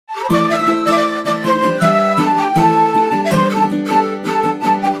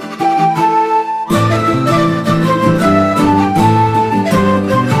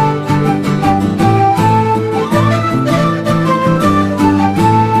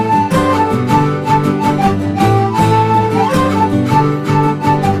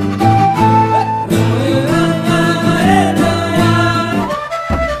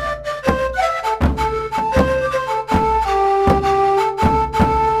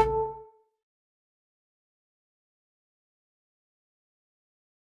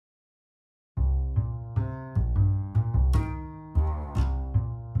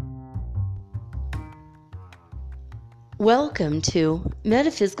Welcome to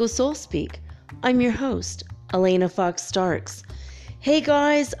Metaphysical Soul Speak. I'm your host, Elena Fox Starks. Hey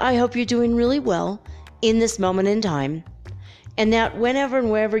guys, I hope you're doing really well in this moment in time, and that whenever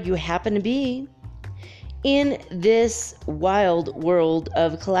and wherever you happen to be in this wild world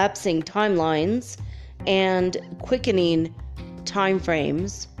of collapsing timelines and quickening time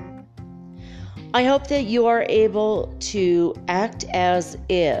frames, I hope that you are able to act as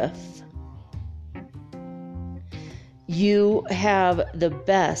if you have the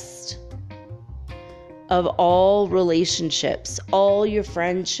best of all relationships, all your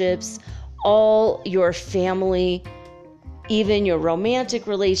friendships, all your family, even your romantic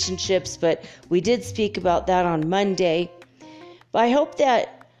relationships, but we did speak about that on Monday. But I hope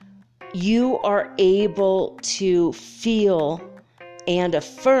that you are able to feel and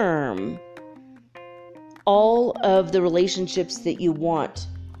affirm all of the relationships that you want.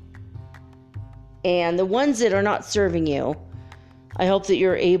 And the ones that are not serving you, I hope that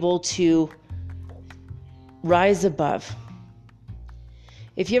you're able to rise above.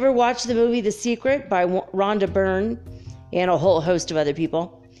 If you ever watched the movie The Secret by Rhonda Byrne and a whole host of other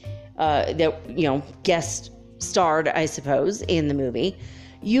people that, guest starred, I suppose, in the movie,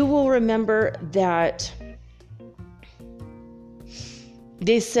 you will remember that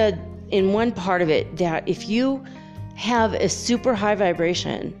they said in one part of it that if you have a super high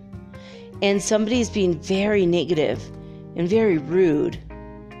vibration and somebody's being very negative and very rude,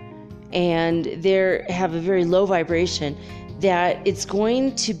 and they have a very low vibration, that it's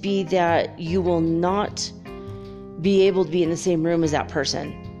going to be that you will not be able to be in the same room as that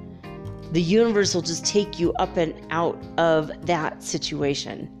person. The universe will just take you up and out of that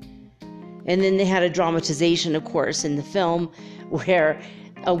situation. And then they had a dramatization, of course, in the film where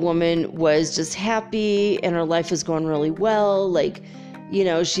a woman was just happy and her life was going really well,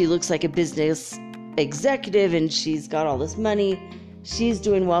 she looks like a business executive and she's got all this money. She's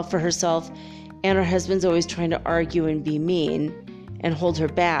doing well for herself. And her husband's always trying to argue and be mean and hold her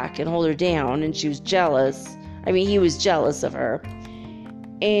back and hold her down. And she was jealous. I mean, he was jealous of her.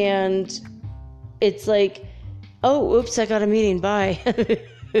 And it's like, oh, oops, I got a meeting. Bye.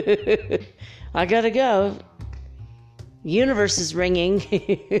 I gotta go. Universe is ringing.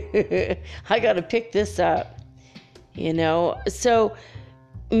 I gotta pick this up. So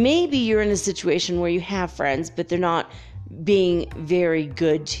maybe you're in a situation where you have friends, but they're not being very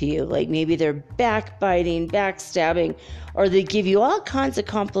good to you. Like maybe they're backbiting, backstabbing, or they give you all kinds of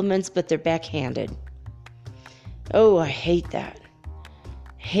compliments, but they're backhanded. Oh, I hate that.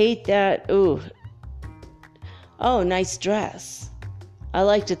 Hate that. Ooh. Oh, nice dress. I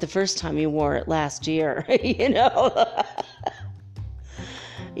liked it the first time you wore it last year.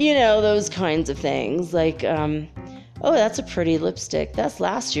 Those kinds of things. Like, oh, that's a pretty lipstick. That's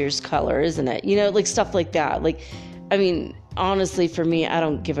last year's color, isn't it? Stuff like that. Honestly, for me, I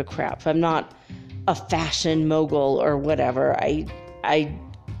don't give a crap. I'm not a fashion mogul or whatever. I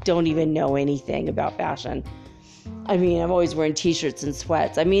don't even know anything about fashion. I'm always wearing t-shirts and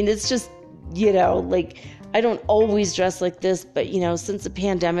sweats. It's just, I don't always dress like this, but, since the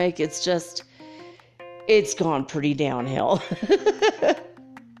pandemic, it's gone pretty downhill.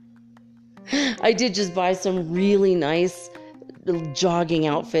 I did just buy some really nice jogging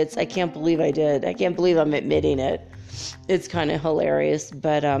outfits. I can't believe I did. I can't believe I'm admitting it. It's kind of hilarious.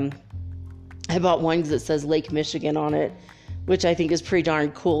 But I bought one that says Lake Michigan on it, which I think is pretty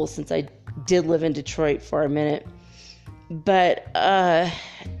darn cool since I did live in Detroit for a minute. But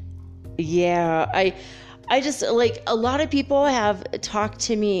yeah, I just a lot of people have talked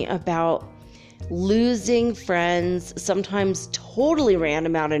to me about losing friends, sometimes totally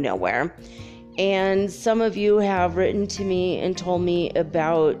random out of nowhere. And some of you have written to me and told me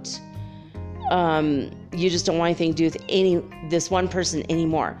about you just don't want anything to do with this one person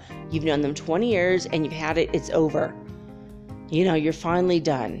anymore. You've known them 20 years and you've had it, it's over. You're finally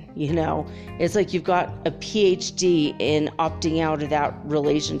done. It's like you've got a PhD in opting out of that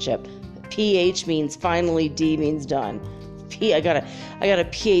relationship. PH means finally, D means done. I got a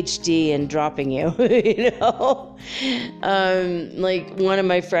PhD in dropping you, like one of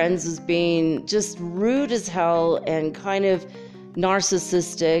my friends was being just rude as hell and kind of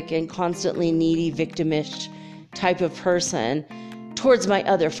narcissistic and constantly needy, victimish type of person towards my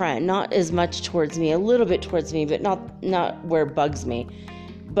other friend. Not as much towards me, a little bit towards me, but not where it bugs me.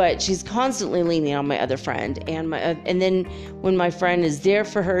 But she's constantly leaning on my other friend, and then when my friend is there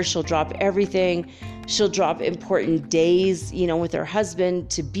for her, she'll drop everything. She'll drop important days, with her husband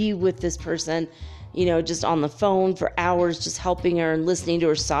to be with this person, just on the phone for hours, just helping her and listening to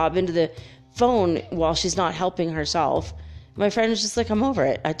her sob into the phone while she's not helping herself. My friend is just like, I'm over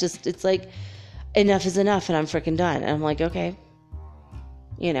it. It's like, enough is enough, and I'm freaking done. And I'm like, okay,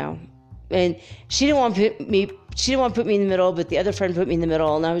 and she didn't want to put me in the middle, but the other friend put me in the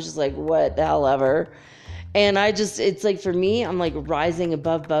middle, and I was just like, what the hell ever. And it's like, for me, I'm like rising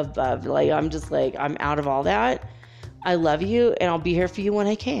above. Like, I'm just like, I'm out of all that. I love you, and I'll be here for you when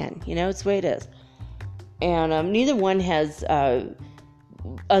I can. It's the way it is. And neither one has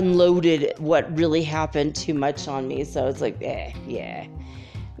unloaded what really happened too much on me. So it's like, yeah.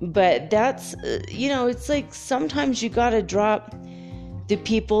 But that's, it's like sometimes you got to drop the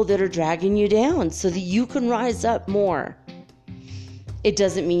people that are dragging you down so that you can rise up more. It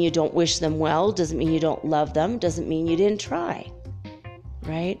doesn't mean you don't wish them well, doesn't mean you don't love them, doesn't mean you didn't try,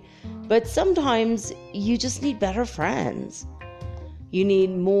 right? But sometimes you just need better friends. You need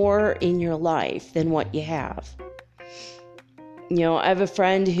more in your life than what you have. I have a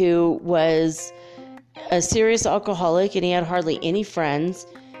friend who was a serious alcoholic, and he had hardly any friends,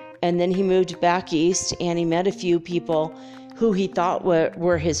 and then he moved back east, and he met a few people who he thought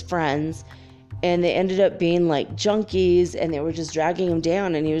were his friends, and they ended up being like junkies, and they were just dragging him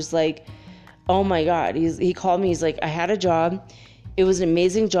down. And he was like, oh my God. He called me. He's like, I had a job. It was an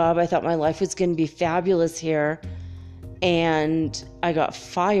amazing job. I thought my life was going to be fabulous here. And I got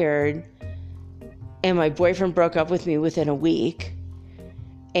fired, and my boyfriend broke up with me within a week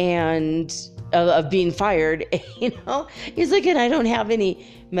and of being fired. He's like, and I don't have any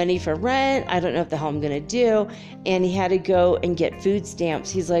money for rent. I don't know what the hell I'm going to do. And he had to go and get food stamps.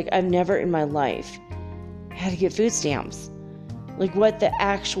 He's like, I've never in my life had to get food stamps. Like, what the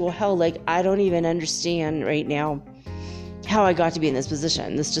actual hell? Like, I don't even understand right now how I got to be in this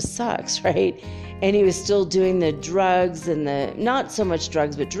position. This just sucks, right? And he was still doing the drugs and not so much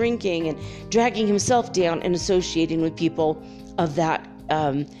drugs, but drinking and dragging himself down and associating with people of that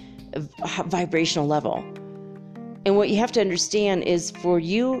vibrational level. And what you have to understand is, for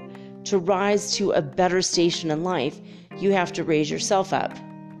you to rise to a better station in life, you have to raise yourself up.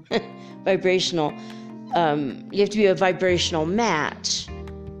 Vibrational. You have to be a vibrational match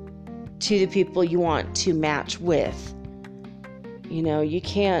to the people you want to match with. You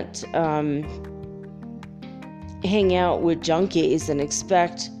can't hang out with junkies and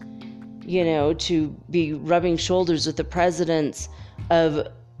expect, to be rubbing shoulders with the presidents of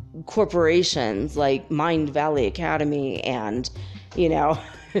corporations like Mind Valley Academy and, I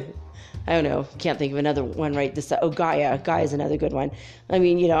don't know, can't think of another one right this. Oh, Gaia is another good one. I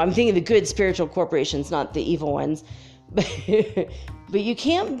mean, I'm thinking the good spiritual corporations, not the evil ones. But you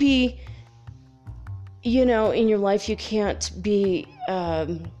can't be, in your life, you can't be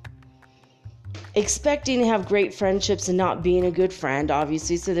expecting to have great friendships and not being a good friend,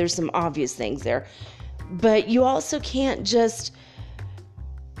 obviously. So there's some obvious things there. But you also can't just,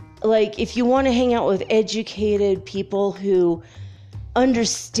 like, if you want to hang out with educated people who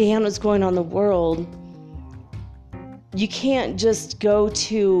understand what's going on in the world, you can't just go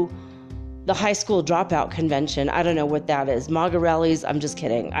to the high school dropout convention. I don't know what that is. MAGA rallies. I'm just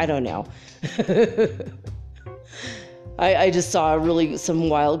kidding. I don't know. I just saw some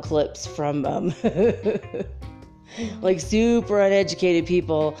wild clips from like super uneducated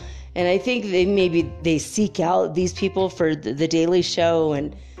people, and I think they seek out these people for the Daily Show,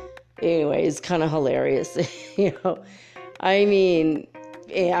 and anyway, it's kind of hilarious. I mean,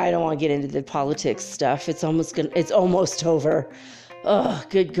 I don't want to get into the politics stuff. It's almost over. Oh,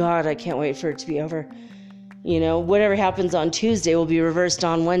 good God, I can't wait for it to be over. Whatever happens on Tuesday will be reversed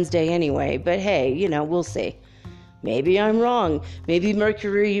on Wednesday anyway. But hey, we'll see. Maybe I'm wrong. Maybe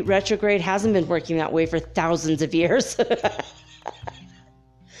Mercury retrograde hasn't been working that way for thousands of years. But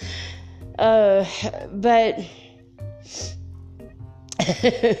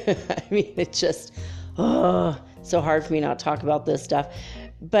I mean, it's just so hard for me not to talk about this stuff.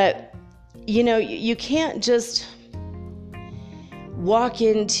 But you can't just walk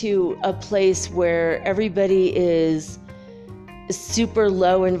into a place where everybody is super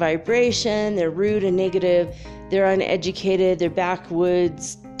low in vibration, they're rude and negative, they're uneducated, they're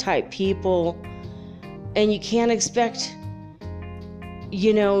backwoods type people, and you can't expect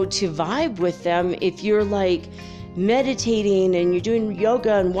to vibe with them, if you're like meditating and you're doing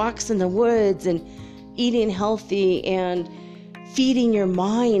yoga and walks in the woods and eating healthy and feeding your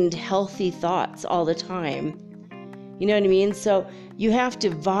mind healthy thoughts all the time. You know what I mean? So you have to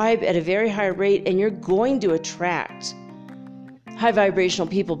vibe at a very high rate, and you're going to attract high vibrational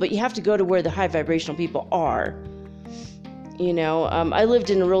people, but you have to go to where the high vibrational people are. I lived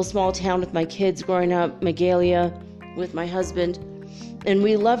in a real small town with my kids growing up, Magalia, with my husband, and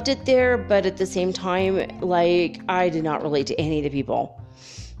we loved it there, but at the same time, like, I did not relate to any of the people.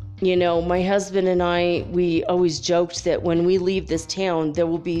 My husband and I, we always joked that when we leave this town, there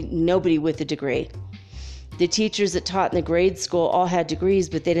will be nobody with a degree. The teachers that taught in the grade school all had degrees,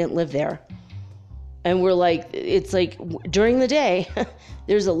 but they didn't live there. And we're like, it's like during the day,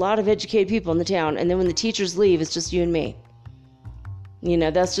 there's a lot of educated people in the town. And then when the teachers leave, it's just you and me.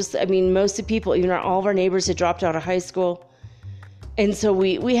 That's just, most of the people, all of our neighbors had dropped out of high school. And so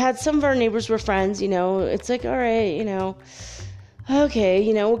we had some of our neighbors were friends, it's like, all right,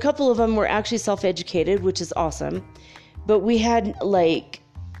 okay, a couple of them were actually self-educated, which is awesome. But we had like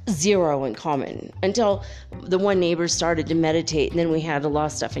zero in common until the one neighbor started to meditate. And then we had a lot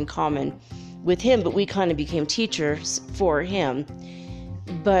of stuff in common with him, but we kind of became teachers for him.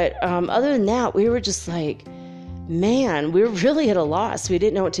 But other than that, we were just like, man, we were really at a loss. We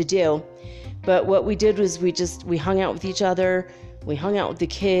didn't know what to do. But what we did was we hung out with each other. We hung out with the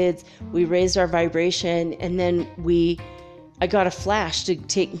kids. We raised our vibration. And then I got a flash to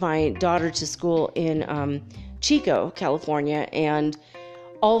take my daughter to school in Chico, California. And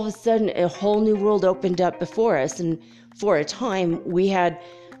all of a sudden, a whole new world opened up before us. And for a time, we had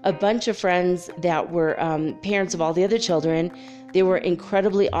a bunch of friends that were parents of all the other children. They were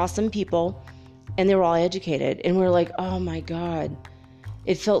incredibly awesome people, and they were all educated. And we were like, oh my God,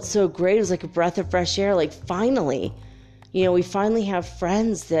 it felt so great. It was like a breath of fresh air. Like, finally, we finally have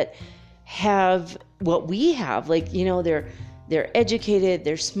friends that have what we have. Like, they're educated,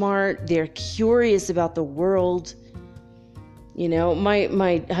 they're smart, they're curious about the world.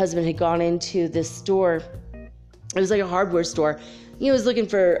 My husband had gone into this store. It was like a hardware store. He was looking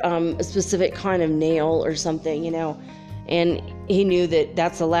for a specific kind of nail or something, and he knew that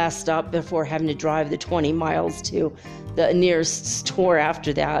that's the last stop before having to drive the 20 miles to the nearest store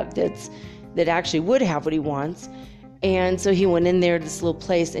after that actually would have what he wants. And so he went in there to this little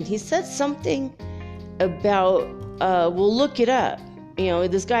place, and he said something about, we'll look it up.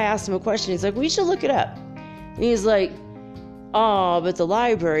 This guy asked him a question. He's like, we should look it up. And he's like, oh, but the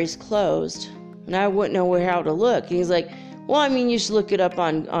library's closed, and I wouldn't know how to look. And he's like, well, you should look it up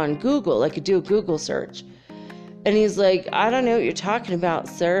on Google, like do a Google search. And he's like, I don't know what you're talking about,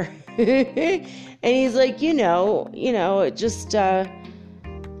 sir. And he's like, just, on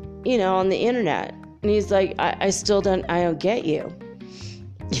the internet. And he's like, I don't get you.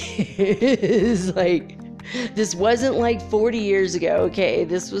 It's like, this wasn't like 40 years ago, okay?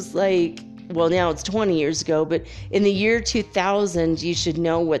 This was like, well, now it's 20 years ago, but in the year 2000, you should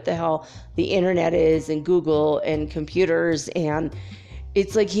know what the hell the internet is, and Google and computers, and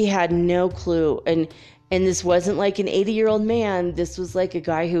it's like he had no clue. And this wasn't like an 80-year-old man. This was like a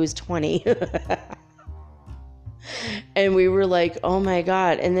guy who was 20. And we were like, oh my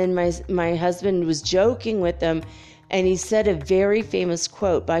God. And then my husband was joking with them, and he said a very famous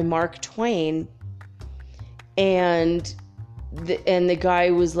quote by Mark Twain. And the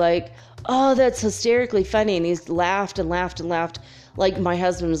guy was like, oh, that's hysterically funny. And he's laughed and laughed and laughed. Like, my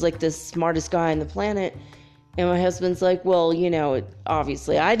husband was like the smartest guy on the planet. And my husband's like, well,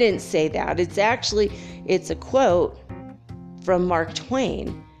 obviously I didn't say that. It's a quote from Mark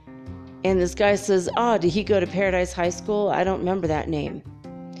Twain. And this guy says, oh, did he go to Paradise High School? I don't remember that name.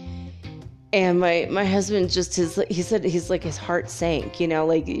 And my husband he said he's like, his heart sank,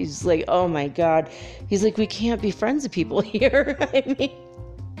 like, he's like, oh my God. He's like, we can't be friends with people here.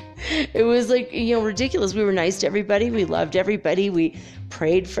 It was like, ridiculous. We were nice to everybody. We loved everybody. We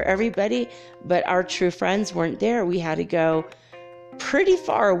prayed for everybody, but our true friends weren't there. We had to go pretty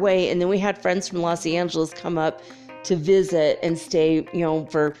far away. And then we had friends from Los Angeles come up to visit and stay,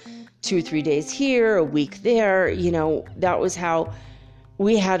 for 2 or 3 days here, a week there. That was how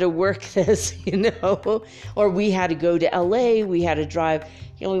we had to work this, or we had to go to LA. We had to drive,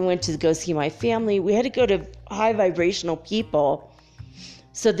 we went to go see my family. We had to go to high vibrational people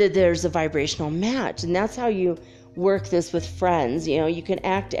so that there's a vibrational match. And that's how you work this with friends. You can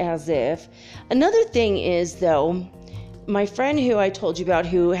act as if. Another thing is, though, my friend who I told you about,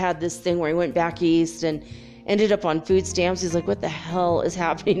 who had this thing where he went back east and ended up on food stamps. He's like, what the hell is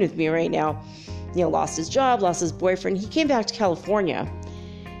happening with me right now? Lost his job, lost his boyfriend. He came back to California,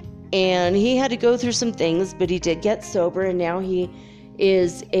 and he had to go through some things, but he did get sober, and now he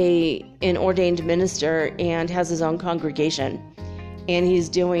is an ordained minister and has his own congregation, and he's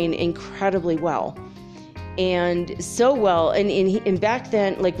doing incredibly well, and so well. And back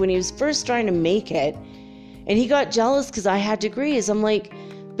then, like when he was first trying to make it, and he got jealous because I had degrees. I'm like,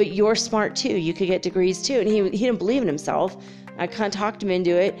 but you're smart too. You could get degrees too. And he didn't believe in himself. I kind of talked him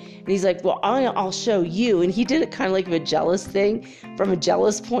into it, and he's like, well, I'll show you. And he did it kind of like a jealous thing, from a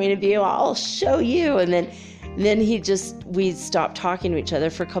jealous point of view. I'll show you. And then we stopped talking to each other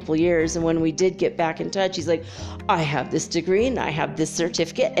for a couple years. And when we did get back in touch, he's like, I have this degree and I have this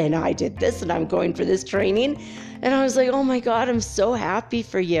certificate and I did this and I'm going for this training. And I was like, oh my God, I'm so happy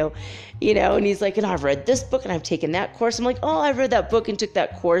for you. And he's like, and I've read this book and I've taken that course. I'm like, oh, I read that book and took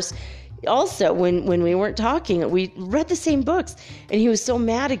that course. Also, when we weren't talking, we read the same books. And he was so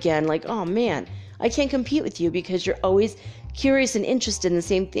mad again, like, oh man, I can't compete with you because you're always curious and interested in the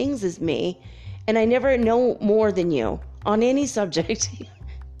same things as me. And I never know more than you on any subject.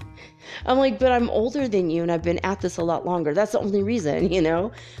 I'm like, but I'm older than you and I've been at this a lot longer. That's the only reason,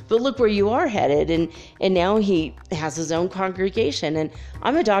 But look where you are headed. And now he has his own congregation. And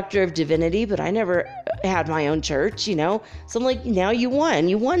I'm a doctor of divinity, but I never had my own church, So I'm like, now you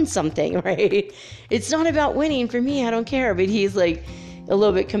won something, right? It's not about winning for me. I don't care. But he's like a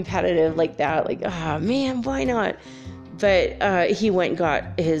little bit competitive like that. Like, man, why not? But he went and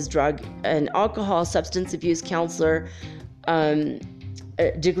got his drug and alcohol substance abuse counselor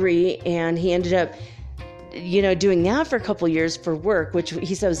degree, and he ended up, doing that for a couple years for work, which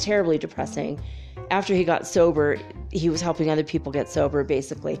he said was terribly depressing. After he got sober, he was helping other people get sober,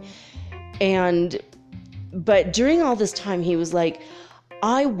 basically. But during all this time, he was like,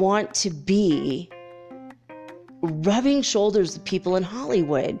 I want to be rubbing shoulders with people in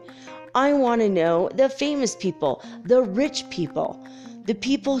Hollywood. I want to know the famous people, the rich people, the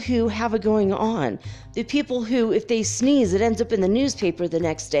people who have it going on, the people who, if they sneeze, it ends up in the newspaper the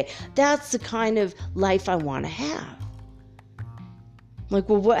next day. That's the kind of life I want to have. Like,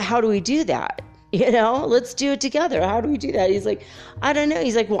 well, how do we do that? Let's do it together. How do we do that? He's like, I don't know.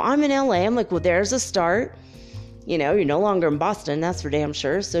 He's like, well, I'm in LA. I'm like, well, there's a start. You're no longer in Boston. That's for damn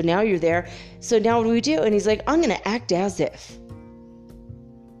sure. So now you're there. So now what do we do? And he's like, I'm going to act as if.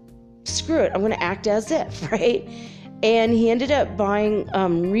 Screw it. I'm going to act as if, right? And he ended up buying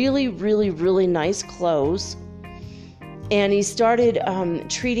really, really, really nice clothes. And he started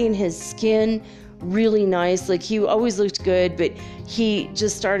treating his skin really nice. Like, he always looked good, but he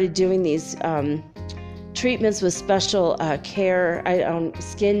just started doing these treatments with special care,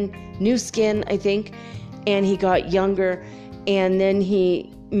 new skin, I think. And he got younger. And then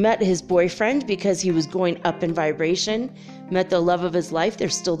he met his boyfriend because he was going up in vibration, met the love of his life. They're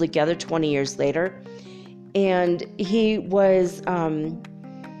still together 20 years later. And he was,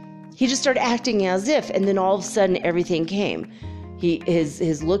 he just started acting as if, and then all of a sudden everything came.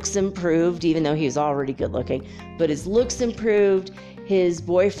 His looks improved, even though he was already good looking, but his looks improved. His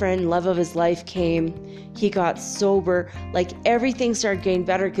boyfriend, love of his life, came. He got sober. Like, everything started getting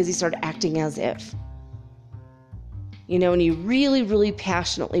better because he started acting as if. And he really, really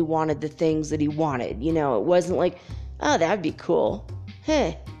passionately wanted the things that he wanted. It wasn't like, oh, that'd be cool.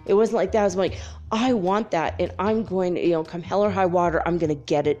 Hey, it wasn't like that. It was like, I want that, and I'm going to, come hell or high water, I'm going to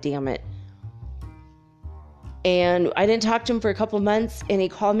get it, damn it. And I didn't talk to him for a couple months, and he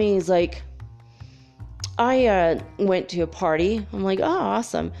called me, and he's like, I went to a party. I'm like, oh,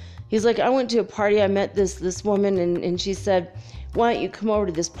 awesome. He's like, I went to a party, I met this woman, and she said, why don't you come over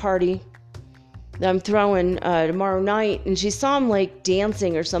to this party that I'm throwing tomorrow night? And she saw him like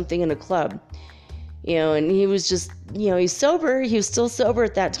dancing or something in a club. And he was just, he's sober. He was still sober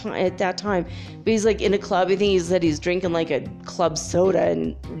at that time. But he's like in a club. I think he said he's drinking like a club soda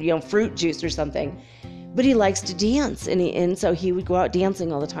and, fruit juice or something. But he likes to dance. And so he would go out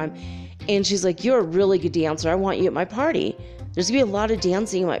dancing all the time. And she's like, you're a really good dancer. I want you at my party. There's going to be a lot of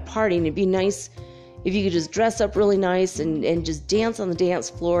dancing at my party. And it'd be nice if you could just dress up really nice and just dance on the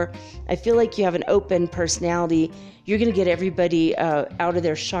dance floor. I feel like you have an open personality. You're going to get everybody out of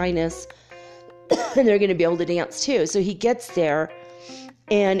their shyness. And they're going to be able to dance too. So he gets there,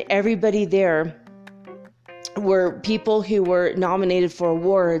 and everybody there were people who were nominated for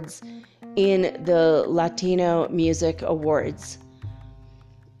awards in the Latino Music Awards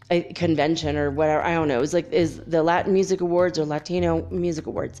convention or whatever. I don't know. It was like, is the Latin Music Awards or Latino Music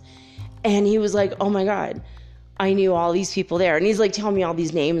Awards. And he was like, oh my God, I knew all these people there. And he's like telling me all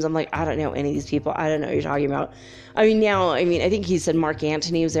these names. I'm like, I don't know any of these people. I don't know what you're talking about. I think he said Mark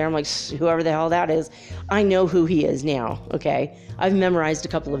Antony was there. I'm like, whoever the hell that is. I know who he is now, okay? I've memorized a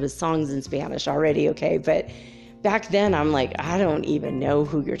couple of his songs in Spanish already, okay? back then I'm like, I don't even know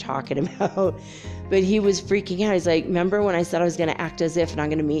who you're talking about. But he was freaking out. He's like, remember when I said I was going to act as if and I'm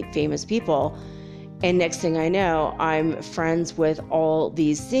going to meet famous people? And next thing I know, I'm friends with all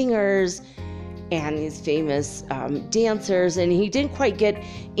these singers and these famous dancers. And he didn't quite get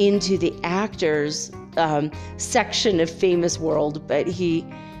into the actors section of famous world, but he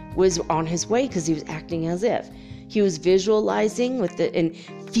was on his way because he was acting as if. He was visualizing with it and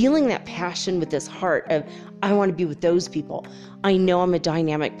feeling that passion with his heart of, I want to be with those people. I know I'm a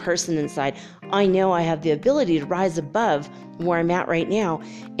dynamic person inside. I know I have the ability to rise above where I'm at right now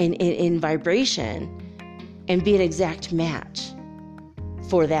in vibration and be an exact match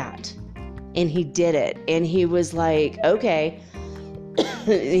for that. And he did it. And he was like, okay,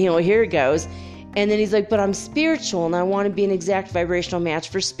 here it goes. And then he's like, but I'm spiritual and I want to be an exact vibrational match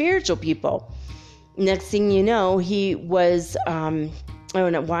for spiritual people. Next thing you know, he was, I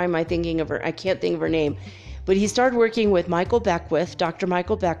don't know, why am I thinking of her? I can't think of her name. But he started working with Michael Beckwith, Dr.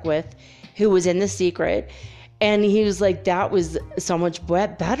 Michael Beckwith, who was in The Secret. And he was like, that was so much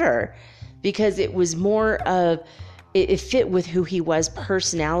better because it was more of, it fit with who he was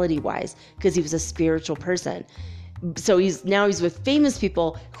personality-wise because he was a spiritual person. So he's with famous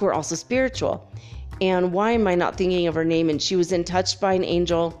people who are also spiritual. And why am I not thinking of her name? And she was in Touched by an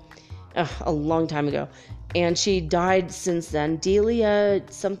Angel a long time ago. And she died since then. Delia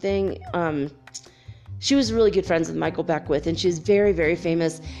something. She was really good friends with Michael Beckwith. And she was very, very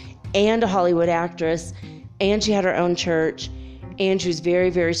famous and a Hollywood actress. And she had her own church. And she was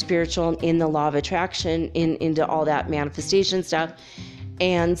very, very spiritual in the law of attraction, into all that manifestation stuff.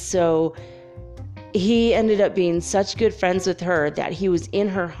 And so he ended up being such good friends with her that he was in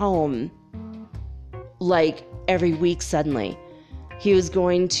her home like every week suddenly. He was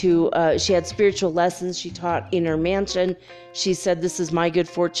going to, she had spiritual lessons she taught in her mansion. She said, this is my good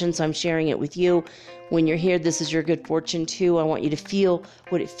fortune, so I'm sharing it with you. When you're here, this is your good fortune too. I want you to feel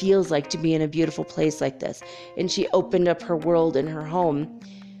what it feels like to be in a beautiful place like this. And she opened up her world and her home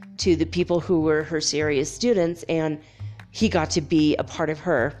to the people who were her serious students, and he got to be a part of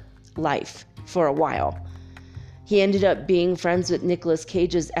her life for a while. He ended up being friends with Nicolas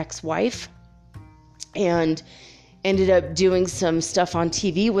Cage's ex-wife and ended up doing some stuff on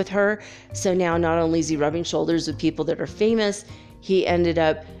TV with her. So now not only is he rubbing shoulders with people that are famous, he ended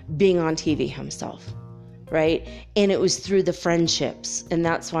up being on TV himself, right? And it was through the friendships. And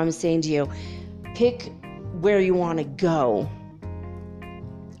that's why I'm saying to you, pick where you want to go.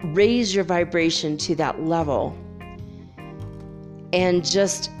 Raise your vibration to that level. And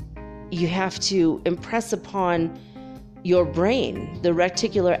just, you have to impress upon your brain, the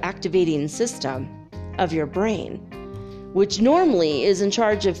reticular activating system of your brain, which normally is in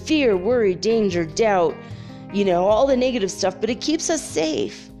charge of fear, worry, danger, doubt, all the negative stuff, but it keeps us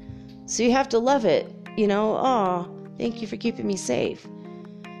safe. So you have to love it. Thank you for keeping me safe.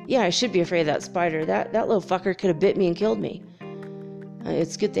 Yeah, I should be afraid of that spider. That little fucker could have bit me and killed me.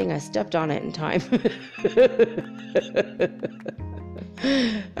 It's a good thing I stepped on it in time.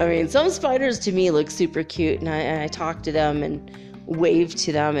 I mean, some spiders to me look super cute, and I talk to them and wave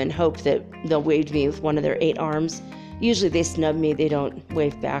to them and hope that they'll wave to me with one of their 8 arms. Usually they snub me, they don't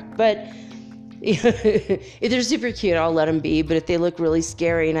wave back. But if they're super cute, I'll let them be. But if they look really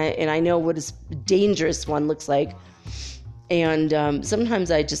scary, and I know what a dangerous one looks like, and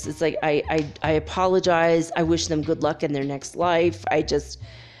sometimes it's like I apologize. I wish them good luck in their next life. I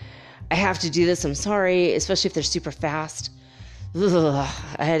have to do this. I'm sorry, especially if they're super fast. Ugh,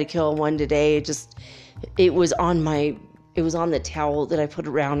 I had to kill one today. It was on the towel that I put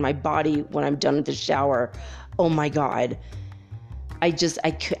around my body when I'm done with the shower. Oh my God. I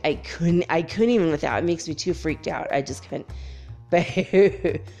couldn't even with that. It makes me too freaked out. I just couldn't. But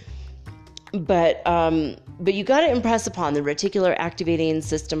you got to impress upon the reticular activating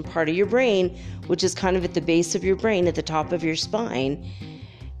system part of your brain, which is kind of at the base of your brain, at the top of your spine.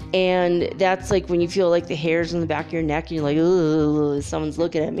 And that's like when you feel like the hairs on the back of your neck and you're like, ooh, someone's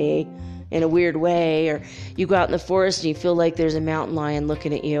looking at me in a weird way. Or you go out in the forest and you feel like there's a mountain lion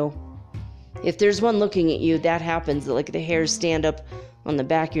looking at you. If there's one looking at you, that happens. Like the hairs stand up on the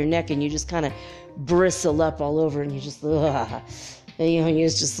back of your neck and you just kind of bristle up all over and you just, ugh. And, you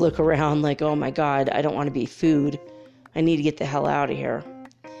just look around like, oh my God, I don't want to be food. I need to get the hell out of here.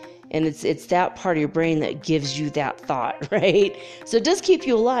 And it's that part of your brain that gives you that thought, right? So it does keep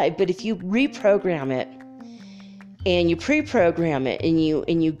you alive, but if you reprogram it and you pre-program it and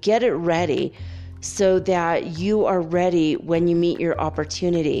you get it ready so that you are ready when you meet your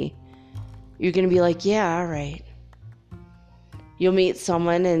opportunity, you're going to be like, yeah, all right. You'll meet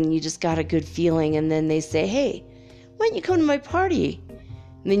someone and you just got a good feeling, and then they say, hey, why don't you come to my party?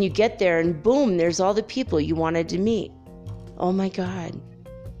 And then you get there and boom, there's all the people you wanted to meet. Oh my God.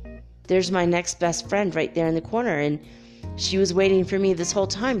 There's my next best friend right there in the corner. And she was waiting for me this whole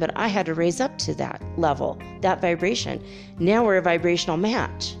time, but I had to raise up to that level, that vibration. Now we're a vibrational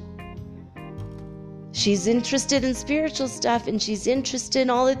match. She's interested in spiritual stuff and she's interested in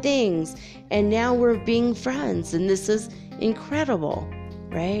all the things. And now we're being friends. And this is incredible,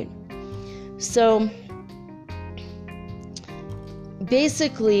 right? So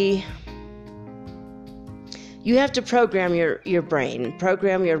basically, you have to program your brain,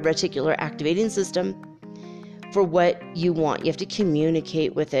 program your reticular activating system for what you want. You have to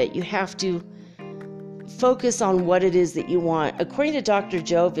communicate with it. You have to focus on what it is that you want. According to Dr.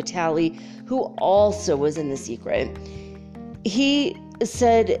 Joe Vitale, who also was in The Secret, he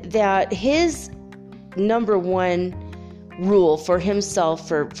said that his number one rule for himself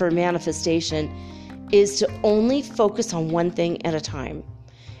for manifestation is to only focus on one thing at a time.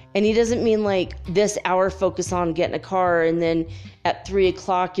 And he doesn't mean like this hour focus on getting a car, and then at 3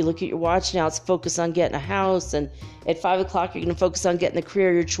 o'clock you look at your watch, now it's focus on getting a house, and at 5 o'clock you're going to focus on getting the career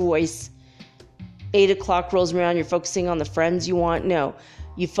of your choice. 8 o'clock rolls around, you're focusing on the friends you want. No,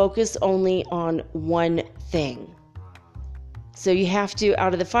 you focus only on one thing. So you have to,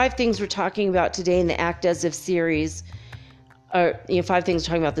 out of the 5 things we're talking about today in the Act As If series, or 5 things we're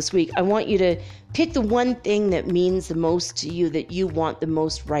talking about this week, I want you to pick the one thing that means the most to you, that you want the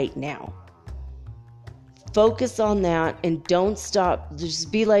most right now. Focus on that and don't stop.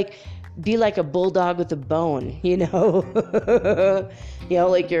 Just be like a bulldog with a bone,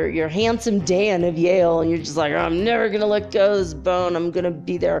 like you're handsome Dan of Yale, and you're just like, I'm never gonna let go of this bone. I'm gonna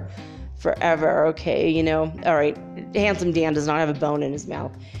be there forever. Okay, all right. Handsome Dan does not have a bone in his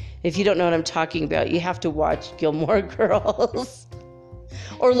mouth. If you don't know what I'm talking about, you have to watch Gilmore Girls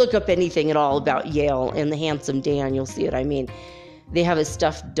or look up anything at all about Yale and the Handsome Dan. You'll see what I mean. They have a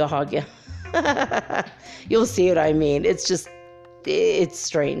stuffed dog. You'll see what I mean. It's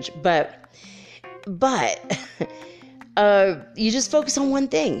strange, but you just focus on one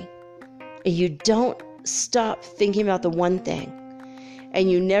thing. You don't stop thinking about the one thing, and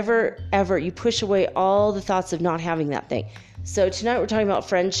you never ever, you push away all the thoughts of not having that thing. So tonight we're talking about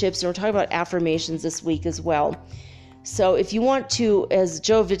friendships, and we're talking about affirmations this week as well. So if you want to, as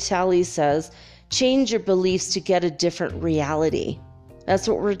Joe Vitale says, change your beliefs to get a different reality. That's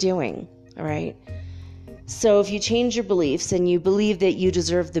what we're doing, all right? So if you change your beliefs and you believe that you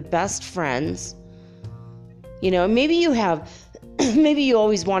deserve the best friends, maybe you have, maybe you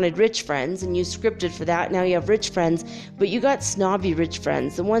always wanted rich friends and you scripted for that. Now you have rich friends, but you got snobby rich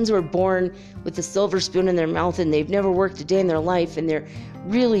friends, the ones who are born with a silver spoon in their mouth and they've never worked a day in their life and they're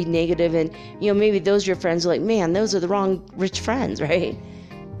really negative. And, maybe those are your friends are like, man, those are the wrong rich friends, right?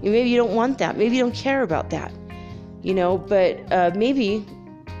 Maybe you don't want that. Maybe you don't care about that, but maybe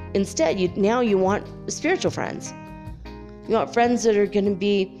instead you want spiritual friends. You want friends that are going to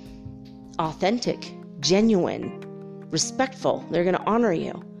be authentic, genuine, respectful. They're going to honor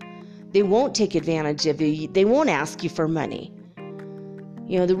you. They won't take advantage of you. They won't ask you for money.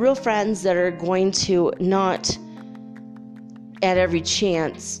 The real friends that are going to not, at every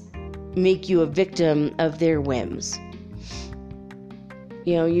chance, make you a victim of their whims.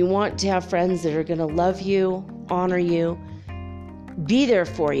 You want to have friends that are going to love you, honor you, be there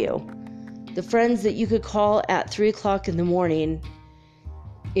for you. The friends that you could call at 3 o'clock in the morning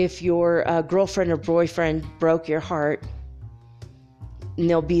if your girlfriend or boyfriend broke your heart, and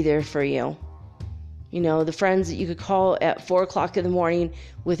they'll be there for you. The friends that you could call at 4 o'clock in the morning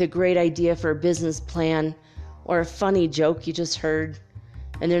with a great idea for a business plan or a funny joke you just heard,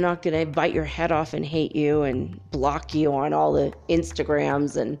 and they're not going to bite your head off and hate you and block you on all the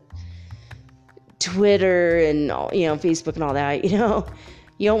Instagrams and Twitter and Facebook and all that.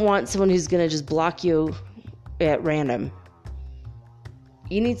 You don't want someone who's going to just block you at random.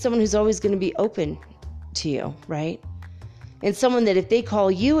 You need someone who's always going to be open to you, right? And someone that if they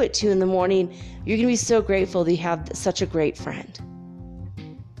call you at 2 a.m, you're going to be so grateful that you have such a great friend.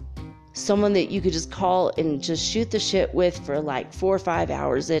 Someone that you could just call and just shoot the shit with for like 4 or 5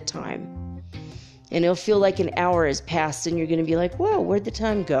 hours at a time. And it'll feel like an hour has passed and you're going to be like, whoa, where'd the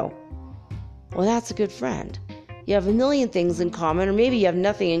time go? Well, that's a good friend. You have a million things in common, or maybe you have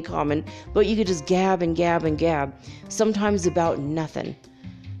nothing in common, but you could just gab and gab and gab, sometimes about nothing.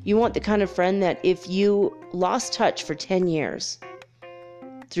 You want the kind of friend that if you lost touch for 10 years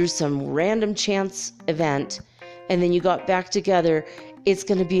through some random chance event, and then you got back together, it's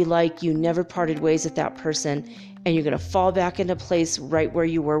going to be like you never parted ways with that person, and you're going to fall back into place right where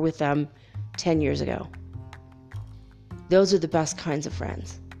you were with them 10 years ago. Those are the best kinds of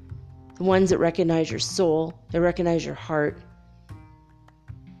friends. The ones that recognize your soul, that recognize your heart,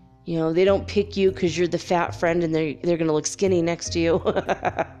 They don't pick you because you're the fat friend and they're going to look skinny next to you.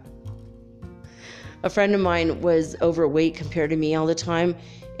 A friend of mine was overweight compared to me all the time,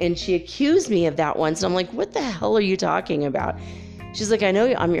 and she accused me of that once. And I'm like, what the hell are you talking about? She's like, I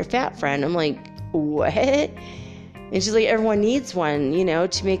know I'm your fat friend. I'm like, what? And she's like, everyone needs one,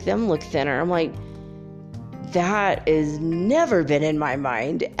 to make them look thinner. I'm like, that has never been in my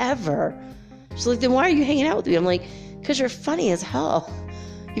mind, ever. She's like, then why are you hanging out with me? I'm like, because you're funny as hell.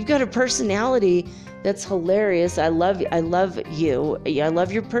 You've got a personality that's hilarious. I love you. I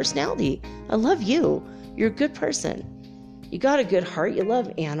love your personality. I love you. You're a good person. You got a good heart. You love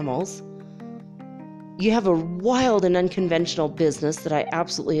animals. You have a wild and unconventional business that I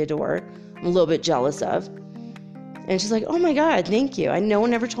absolutely adore. I'm a little bit jealous of. And she's like, oh my God, thank you. No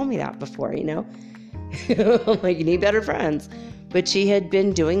one ever told me that before, I'm like, you need better friends. But she had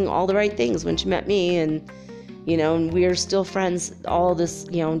been doing all the right things when she met me, and and we're still friends all this,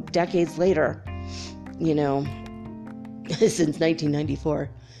 decades later, since 1994.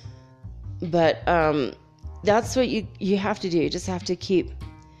 But that's what you have to do. You just have to keep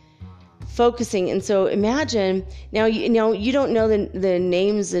focusing. And so imagine, now, you don't know the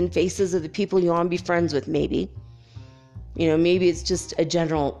names and faces of the people you want to be friends with, maybe. Maybe it's just a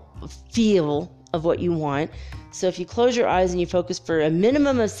general feel of what you want. So if you close your eyes and you focus for a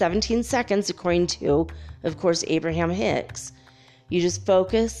minimum of 17 seconds, according to, of course, Abraham Hicks, you just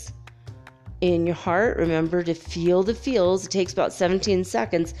focus in your heart. Remember to feel the feels. It takes about 17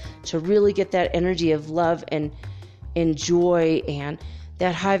 seconds to really get that energy of love and joy and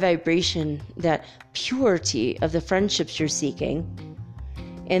that high vibration, that purity of the friendships you're seeking.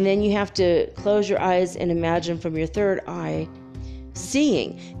 And then you have to close your eyes and imagine from your third eye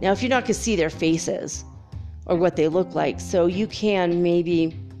seeing. Now, if you're not going to see their faces or what they look like, so you can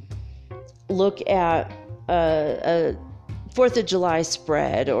maybe look at a 4th of July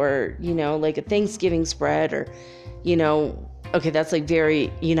spread, or, like a Thanksgiving spread, or, okay, that's like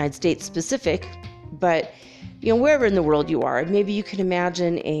very United States specific, but, wherever in the world you are, maybe you can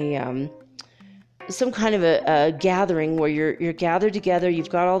imagine some kind of a gathering where you're gathered together, you've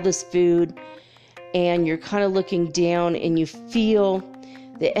got all this food, and you're kind of looking down and you feel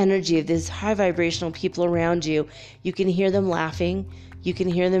the energy of these high vibrational people around you. You can hear them laughing. You can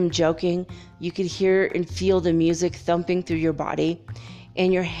hear them joking. You can hear and feel the music thumping through your body.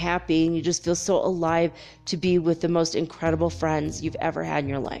 And you're happy and you just feel so alive to be with the most incredible friends you've ever had in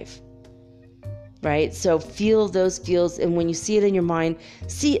your life. Right? So feel those feels. And when you see it in your mind,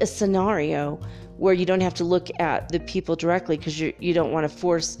 see a scenario where you don't have to look at the people directly, because you don't want to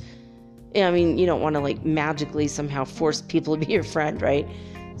force... you don't want to like magically somehow force people to be your friend, right?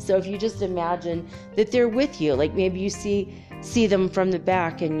 So if you just imagine that they're with you, like maybe you see them from the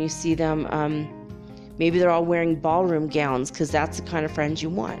back and you see them, maybe they're all wearing ballroom gowns, because that's the kind of friends you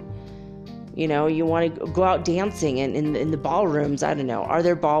want. You want to go out dancing in the ballrooms. I don't know. Are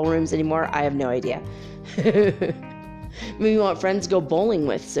there ballrooms anymore? I have no idea. Maybe you want friends to go bowling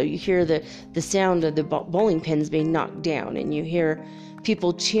with, so you hear the sound of the bowling pins being knocked down, and you hear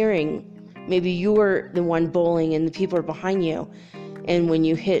people cheering. Maybe you're the one bowling and the people are behind you. And when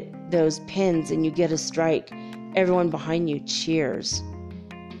you hit those pins and you get a strike, everyone behind you cheers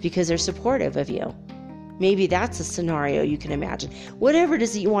because they're supportive of you. Maybe that's a scenario you can imagine. Whatever it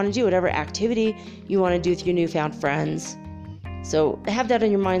is that you want to do, whatever activity you want to do with your newfound friends. So have that in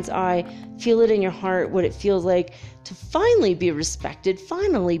your mind's eye. Feel it in your heart, what it feels like to finally be respected,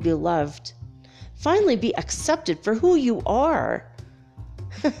 finally be loved, finally be accepted for who you are.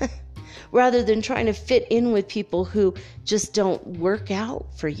 Rather than trying to fit in with people who just don't work out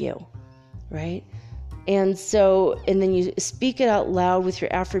for you, right? And then you speak it out loud with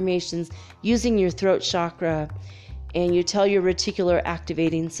your affirmations using your throat chakra, and you tell your reticular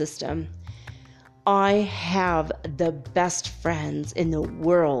activating system, I have the best friends in the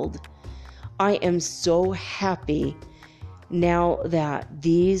world. I am so happy now that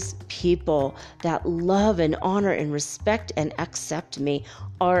these people that love and honor and respect and accept me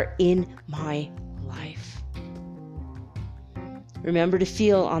are in my life. Remember to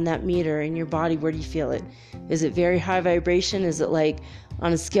feel on that meter in your body. Where do you feel it? Is it very high vibration? Is it like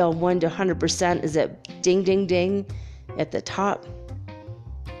on a scale of 1 to 100%? Is it ding, ding, ding at the top?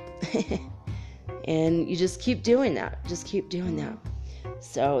 And you just keep doing that. Just keep doing that.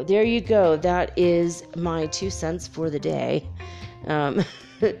 So there you go. That is my 2 cents for the day.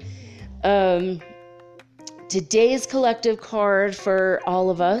 Today's collective card for all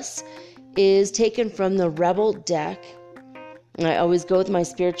of us is taken from the Rebel deck. I always go with my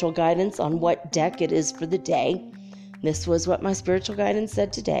spiritual guidance on what deck it is for the day. This was what my spiritual guidance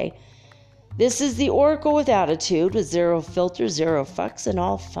said today. This is the Oracle with attitude, with zero filter, zero fucks, and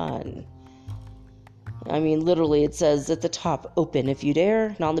all fun. I mean, literally, it says at the top, open if you dare,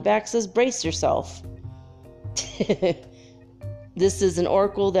 and on the back says, brace yourself. This is an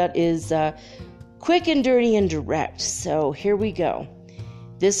Oracle that is quick and dirty and direct. So here we go.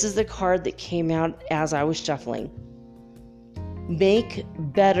 This is the card that came out as I was shuffling. Make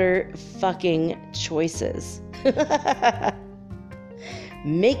better fucking choices.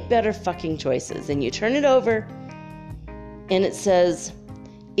 Make better fucking choices. And you turn it over, and it says,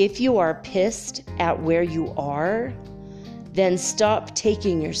 if you are pissed at where you are, then stop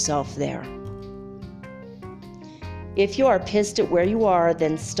taking yourself there. If you are pissed at where you are,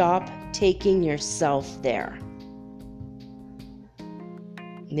 then stop taking yourself there.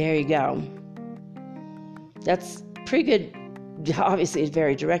 There you go. That's pretty good. Obviously, a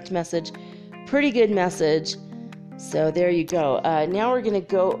very direct message. Pretty good message. So there you go. Now we're going to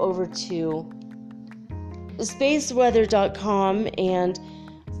go over to spaceweather.com. And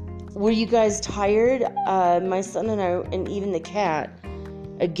were you guys tired? My son and I, and even the cat,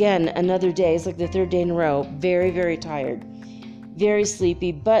 again, another day. It's like the third day in a row. Very, very tired. Very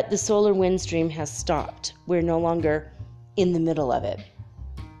sleepy. But the solar wind stream has stopped. We're no longer in the middle of it.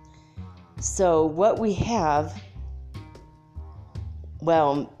 So what we have...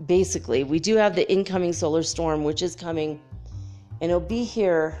 Well, basically, we do have the incoming solar storm, which is coming, and it'll be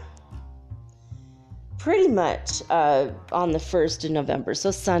here pretty much on the 1st of November,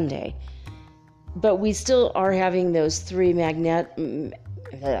 so Sunday. But we still are having those three maybe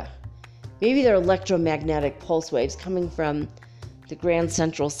they're electromagnetic pulse waves coming from the grand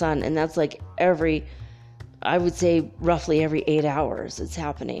central sun, and that's like I would say roughly every 8 hours it's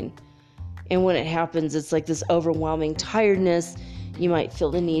happening. And when it happens, it's like this overwhelming tiredness. You might feel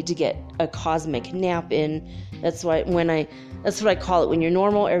the need to get a cosmic nap in. That's what I call it. When you're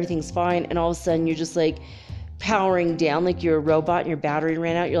normal, everything's fine, and all of a sudden you're just like powering down, like you're a robot and your battery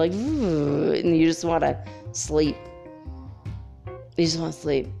ran out. You're like, and you just want to sleep. You just want to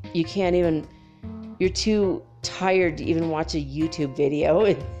sleep. You can't even. You're too tired to even watch a YouTube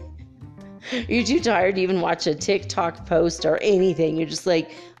video. You're too tired to even watch a TikTok post or anything. You're just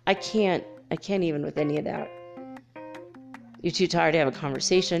like, I can't even with any of that. You're too tired to have a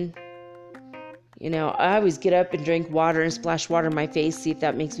conversation. You know, I always get up and drink water and splash water in my face, see if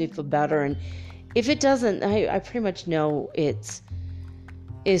that makes me feel better. And if it doesn't, I pretty much know it's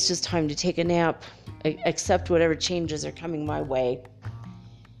just time to take a nap, accept whatever changes are coming my way,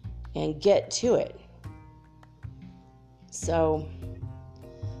 and get to it. So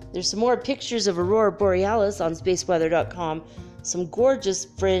there's some more pictures of Aurora Borealis on spaceweather.com. Some gorgeous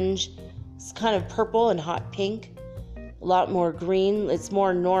fringe. It's kind of purple and hot pink. A lot more green. It's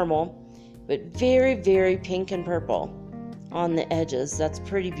more normal, but very, very pink and purple on the edges. That's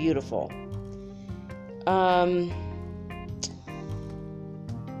pretty beautiful.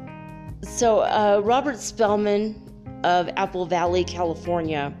 So Robert Spellman of Apple Valley,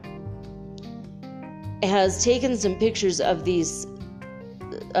 California, has taken some pictures of these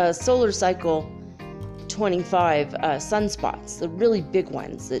solar cycle 25 sunspots, the really big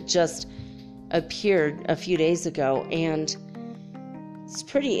ones that just appeared a few days ago, and it's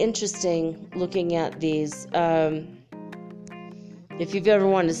pretty interesting looking at these. If you've ever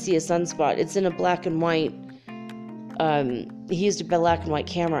wanted to see a sunspot, it's in a black and white. He used a black and white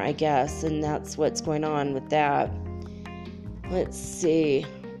camera, I guess, and that's what's going on with that. Let's see.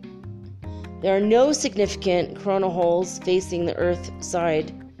 There are no significant coronal holes facing the Earth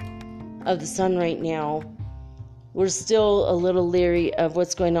side of the sun right now. We're still a little leery of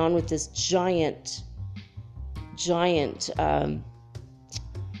what's going on with this giant sunspot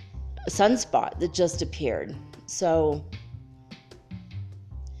that just appeared. So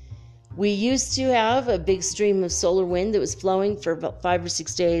we used to have a big stream of solar wind that was flowing for about 5 or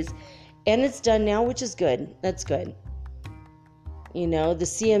 6 days, and it's done now, which is good. That's good. You know, the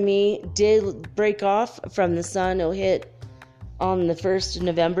CME did break off from the sun. It'll hit on the 1st of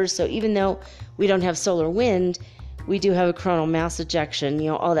November. So even though we don't have solar wind, we do have a coronal mass ejection,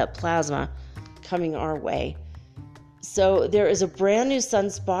 you know, all that plasma coming our way. So there is a brand new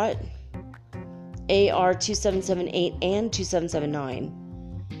sunspot, AR 2778 and 2779.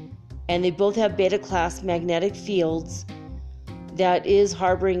 And they both have beta-class magnetic fields that is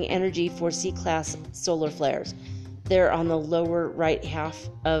harboring energy for C-class solar flares. They're on the lower right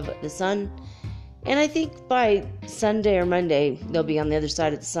half of the sun. And I think by Sunday or Monday, they'll be on the other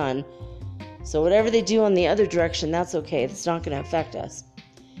side of the sun. So whatever they do on the other direction, that's okay. It's not going to affect us.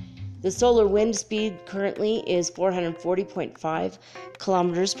 The solar wind speed currently is 440.5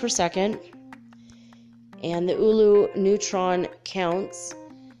 kilometers per second. And the Ulu neutron counts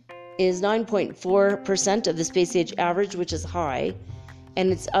is 9.4% of the space age average, which is high,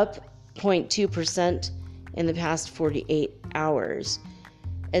 and it's up 0.2% in the past 48 hours.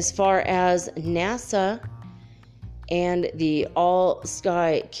 As far as NASA and the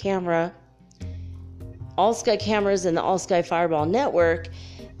All-Sky cameras and the All-Sky Fireball Network,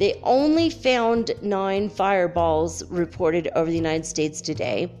 they only found 9 fireballs reported over the United States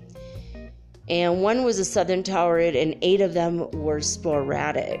today. And one was a southern taurid, and 8 of them were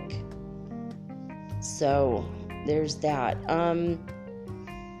sporadic. So there's that.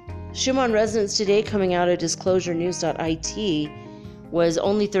 Schumann resonance today, coming out of disclosurenews.it, was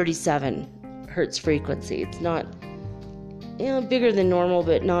only 37 hertz frequency. It's not, bigger than normal,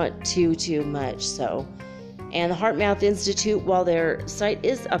 but not too much. So, and the HeartMath Institute, while their site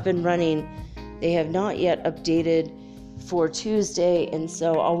is up and running, they have not yet updated for Tuesday, and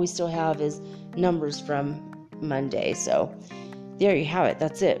so all we still have is numbers from Monday. So there you have it.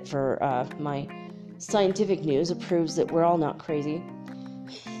 That's it for my scientific news. It proves that we're all not crazy.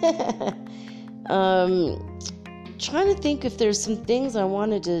 Trying to think if there's some things I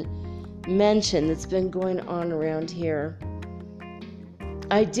wanted to mention that's been going on around here.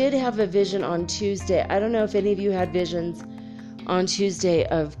 I did have a vision on Tuesday. I don't know if any of you had visions on Tuesday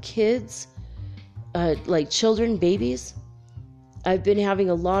of kids, like children, babies. I've been having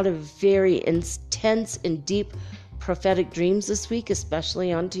a lot of very intense and deep prophetic dreams this week,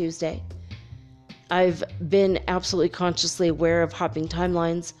 especially on Tuesday. I've been absolutely consciously aware of hopping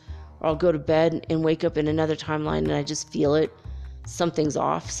timelines, or I'll go to bed and wake up in another timeline and I just feel it. Something's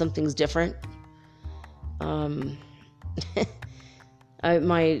off, something's different.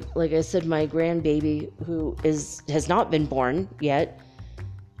 Like I said, my grandbaby, who has not been born yet,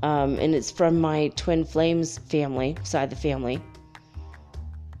 and it's from my twin flames family, side of the family,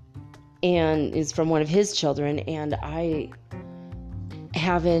 and is from one of his children, and I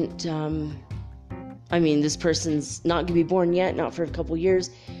haven't, this person's not going to be born yet, not for a couple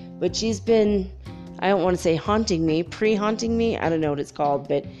years, but she's been, I don't want to say haunting me, pre-haunting me, I don't know what it's called,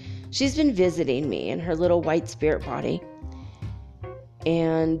 but she's been visiting me in her little white spirit body.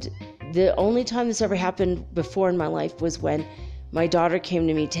 And the only time this ever happened before in my life was when my daughter came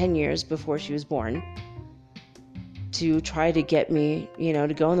to me 10 years before she was born to try to get me,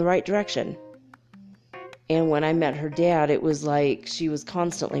 to go in the right direction. And when I met her dad, it was like she was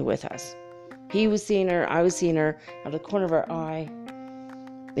constantly with us. He was seeing her, I was seeing her out of the corner of our eye.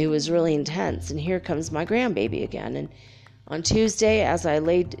 It was really intense. And here comes my grandbaby again. And on Tuesday, as I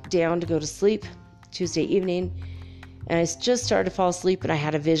laid down to go to sleep, Tuesday evening, and I just started to fall asleep, and I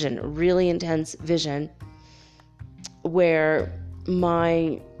had a vision, a really intense vision, where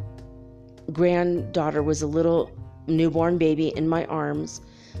my granddaughter was a little newborn baby in my arms,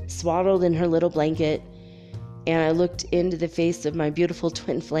 swaddled in her little blanket, and I looked into the face of my beautiful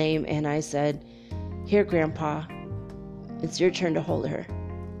twin flame, and I said, "Here, Grandpa, it's your turn to hold her."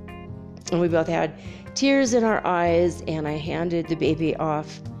 And we both had tears in our eyes, and I handed the baby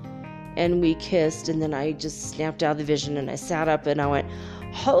off, and we kissed, and then I just snapped out of the vision, and I sat up, and I went,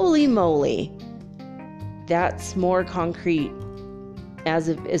 holy moly, that's more concrete.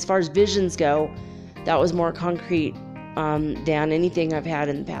 As far as visions go, that was more concrete than anything I've had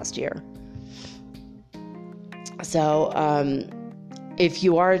in the past year. So if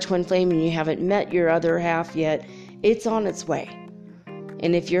you are a twin flame and you haven't met your other half yet, it's on its way.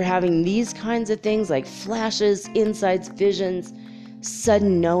 And if you're having these kinds of things like flashes, insights, visions,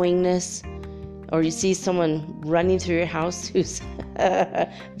 sudden knowingness, or you see someone running through your house who's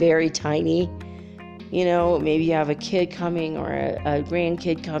very tiny, maybe you have a kid coming or a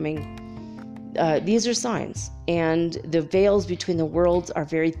grandkid coming, these are signs. And the veils between the worlds are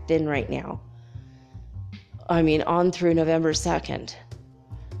very thin right now. On through November 2nd.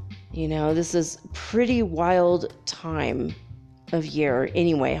 This is pretty wild time of year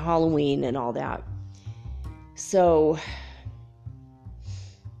anyway, Halloween and all that. So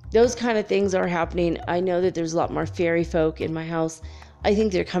those kind of things are happening. I know that there's a lot more fairy folk in my house. I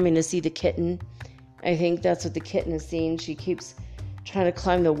think they're coming to see the kitten. I think that's what the kitten is seeing. She keeps trying to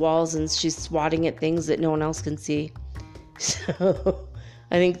climb the walls and she's swatting at things that no one else can see. So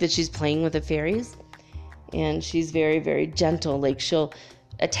I think that she's playing with the fairies. And she's very, very gentle. Like she'll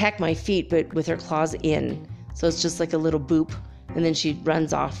attack my feet, but with her claws in. So it's just like a little boop. And then she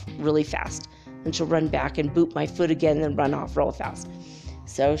runs off really fast. And she'll run back and boop my foot again and then run off real fast.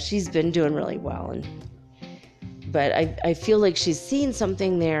 So she's been doing really well. But I feel like she's seen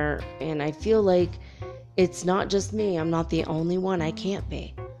something there. And I feel like it's not just me. I'm not the only one. I can't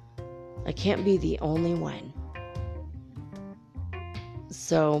be. I can't be the only one.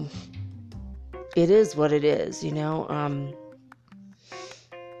 So it is what it is,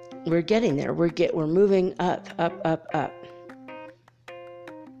 we're getting there. We're moving up, up, up, up.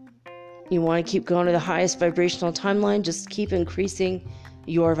 You want to keep going to the highest vibrational timeline, just keep increasing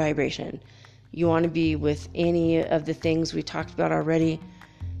your vibration. You want to be with any of the things we talked about already,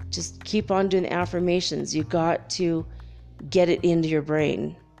 just keep on doing affirmations. You got to get it into your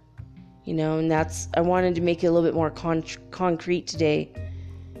brain. And I wanted to make it a little bit more concrete today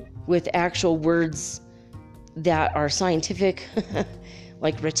with actual words that are scientific,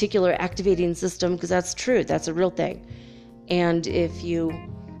 like reticular activating system, because that's true. That's a real thing. And if you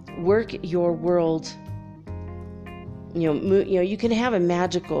work your world, you can have a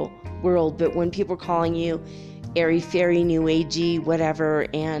magical world, but when people are calling you airy fairy, new agey, whatever,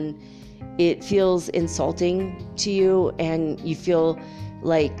 and it feels insulting to you and you feel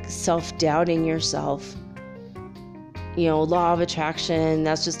like self-doubting yourself, law of attraction,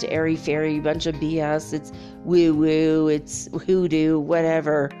 that's just airy fairy, bunch of BS. It's woo woo, it's hoodoo,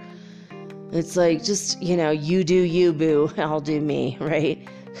 whatever. It's like, just, you do you, boo, I'll do me, right?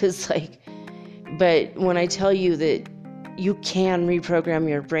 But when I tell you that you can reprogram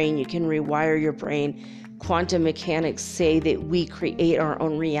your brain, you can rewire your brain, quantum mechanics say that we create our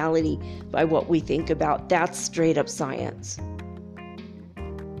own reality by what we think about. That's straight up science.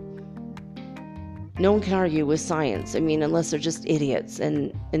 No one can argue with science. Unless they're just idiots.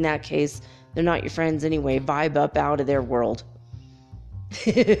 And in that case, they're not your friends anyway. Vibe up out of their world.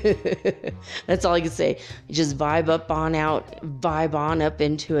 That's all I can say. Just vibe on up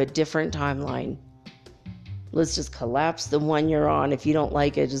into a different timeline. Let's just collapse the one you're on. If you don't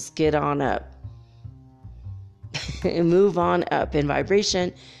like it, just get on up. And move on up in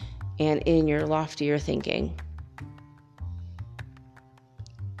vibration and in your loftier thinking.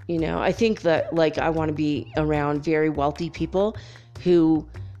 I think that I want to be around very wealthy people who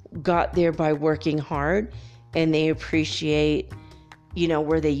got there by working hard, and they appreciate,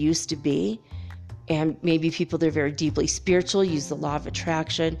 where they used to be. And maybe people that are very deeply spiritual, use the law of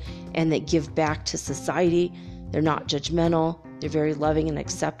attraction, and that give back to society. They're not judgmental. They're very loving and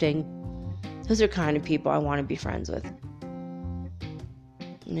accepting. Those are kind of people I want to be friends with.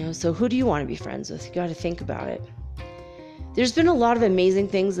 So who do you want to be friends with? You got to think about it. There's been a lot of amazing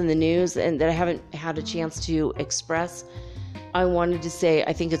things in the news and that I haven't had a chance to express. I wanted to say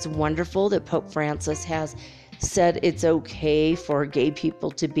I think it's wonderful that Pope Francis has said it's okay for gay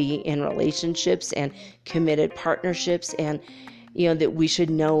people to be in relationships and committed partnerships, and that we should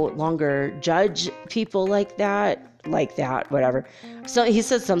no longer judge people like that, whatever. So he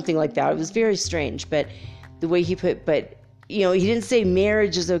said something like that. It was very strange, but the way he put, he didn't say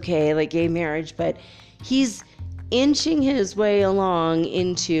marriage is okay, like gay marriage, but he's inching his way along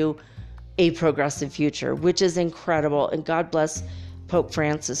into a progressive future, which is incredible. And God bless Pope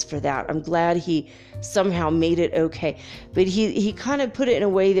Francis for that. I'm glad he somehow made it okay. But he kind of put it in a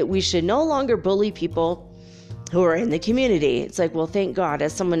way that we should no longer bully people who are in the community. It's like, well, thank God,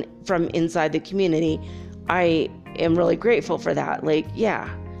 as someone from inside the community, I am really grateful for that.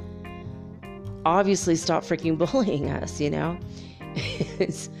 Obviously stop freaking bullying us,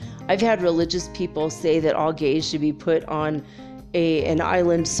 I've had religious people say that all gays should be put on an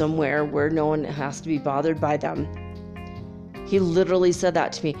island somewhere where no one has to be bothered by them. He literally said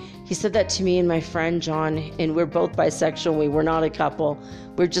that to me. He said that to me and my friend John, and we're both bisexual. We were not a couple.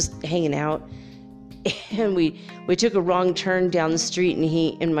 We're just hanging out. And we took a wrong turn down the street, and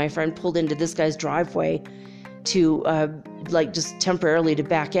he and my friend pulled into this guy's driveway to just temporarily to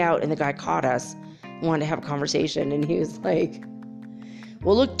back out, and the guy caught us, wanted to have a conversation, and he was like,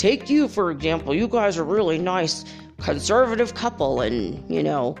 well, look, take you, for example. You guys are really nice, conservative couple, and, you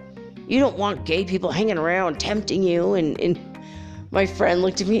don't want gay people hanging around tempting you. And my friend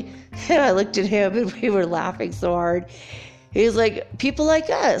looked at me, and I looked at him, and we were laughing so hard. He's like, people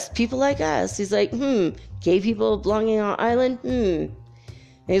like us. He's like, gay people belonging on an island? And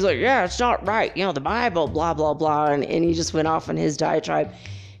he's like, yeah, it's not right. The Bible, blah, blah, blah. And he just went off on his diatribe.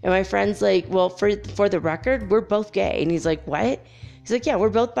 And my friend's like, well, for the record, we're both gay. And he's like, what? He's like, yeah, we're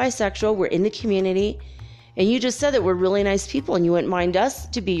both bisexual. We're in the community. And you just said that we're really nice people and you wouldn't mind us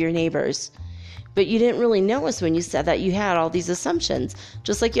to be your neighbors. But you didn't really know us when you said that. You had all these assumptions,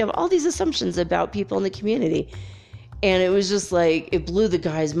 just like you have all these assumptions about people in the community. And it was just like, it blew the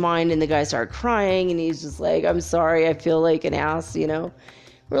guy's mind, and the guy started crying, and he's just like, I'm sorry, I feel like an ass, We're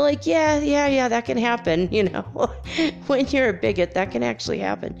like, yeah, that can happen, When you're a bigot, that can actually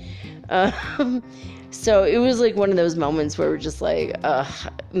happen. So it was like one of those moments where we're just like,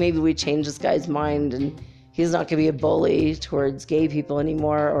 maybe we change this guy's mind, and he's not going to be a bully towards gay people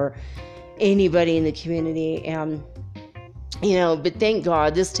anymore, or anybody in the community. And, but thank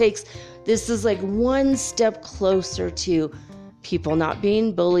God, this is like one step closer to people not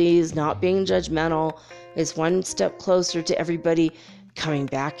being bullies, not being judgmental. It's one step closer to everybody coming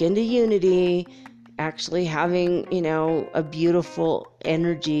back into unity, actually having, a beautiful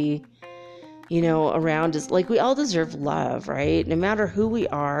energy, around us. Like, we all deserve love, right? No matter who we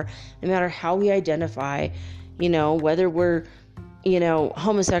are, no matter how we identify, whether we're,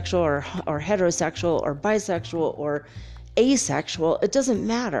 homosexual or heterosexual or bisexual or asexual, it doesn't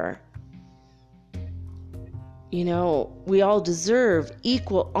matter. We all deserve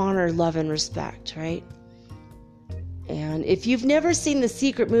equal honor, love, and respect, right? And if you've never seen The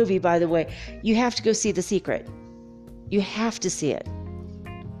Secret movie, by the way, you have to go see The Secret. You have to see it.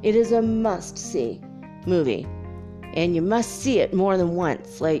 It is a must-see movie. And you must see it more than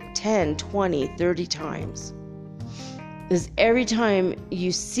once, like 10, 20, 30 times. Because every time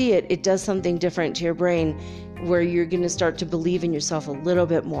you see it, it does something different to your brain where you're going to start to believe in yourself a little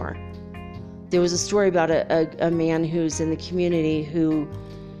bit more. There was a story about a man who's in the community who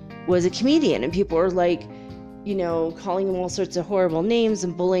was a comedian, and people were like, calling him all sorts of horrible names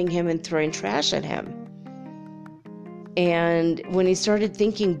and bullying him and throwing trash at him. And when he started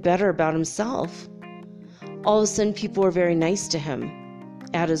thinking better about himself, all of a sudden people were very nice to him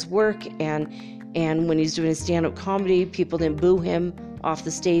at his work, and when he's doing stand-up comedy, people didn't boo him off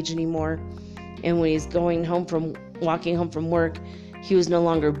the stage anymore. And when he's walking home from work, he was no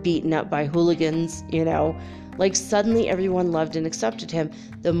longer beaten up by hooligans, Like, suddenly everyone loved and accepted him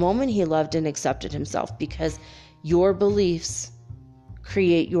the moment he loved and accepted himself, because your beliefs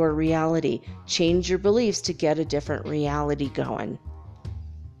create your reality. Change your beliefs to get a different reality going.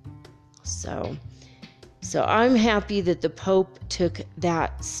 So I'm happy that the Pope took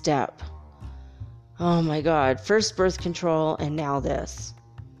that step. Oh my God, first birth control and now this.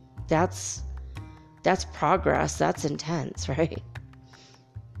 That's progress. That's intense, right?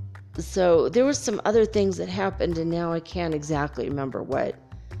 So there were some other things that happened, and now I can't exactly remember what.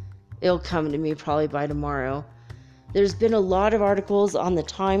 It'll come to me probably by tomorrow. There's been a lot of articles on the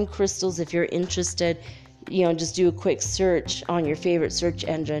time crystals. If you're interested, just do a quick search on your favorite search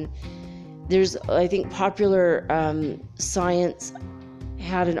engine. There's, I think, Popular Science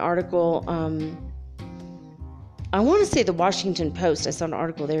had an article. I want to say the Washington Post. I saw an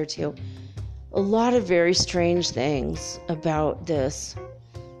article there too. A lot of very strange things about this.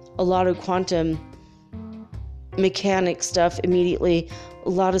 A lot of quantum mechanic stuff immediately. A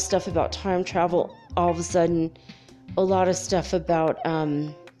lot of stuff about time travel all of a sudden. A lot of stuff about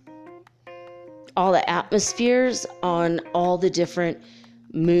all the atmospheres on all the different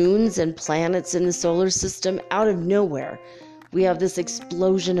moons and planets in the solar system. Out of nowhere, we have this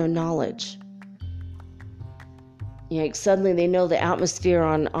explosion of knowledge. Suddenly they know the atmosphere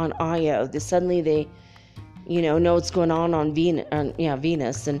on Io. Suddenly they, know what's going on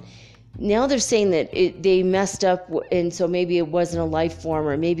Venus. And now they're saying that they messed up, and so maybe it wasn't a life form,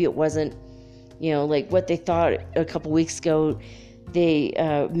 or maybe it wasn't, like what they thought a couple weeks ago. They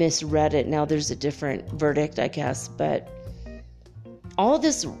misread it. Now there's a different verdict, I guess. But all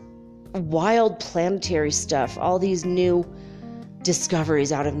this wild planetary stuff, all these new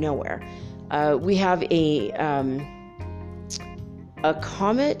discoveries out of nowhere. We have a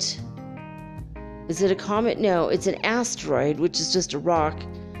comet. Is it a comet? No, it's an asteroid, which is just a rock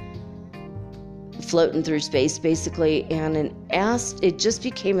floating through space, basically. And it just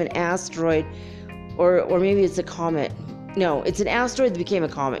became an asteroid, or maybe it's a comet. No, it's an asteroid that became a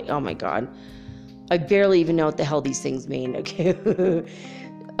comet. Oh my God. I barely even know what the hell these things mean, okay?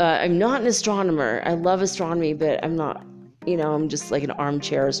 I'm not an astronomer. I love astronomy, but I'm not, I'm just like an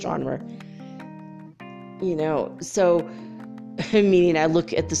armchair astronomer. So, meaning I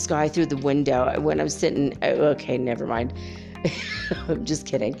look at the sky through the window when I'm sitting. Okay, never mind. I'm just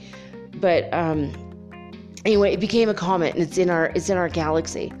kidding. But anyway, it became a comet, and it's in our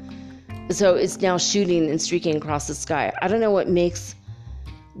galaxy. So it's now shooting and streaking across the sky. I don't know what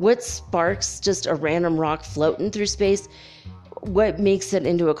sparks just a random rock floating through space. What makes it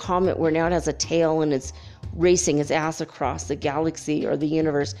into a comet where now it has a tail and it's racing its ass across the galaxy or the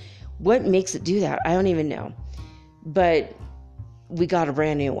universe? What makes it do that? I don't even know. But we got a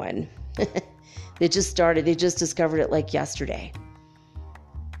brand new one. They just discovered it like yesterday.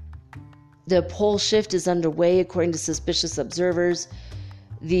 The pole shift is underway, according to suspicious observers.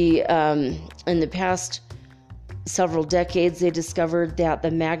 In the past several decades, they discovered that the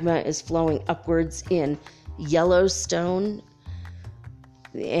magma is flowing upwards in Yellowstone,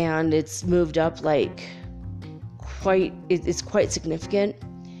 and it's moved up it's quite significant.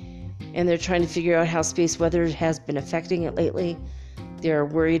 And they're trying to figure out how space weather has been affecting it lately. They're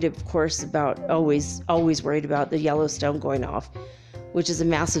worried, of course, always worried about the Yellowstone going off, which is a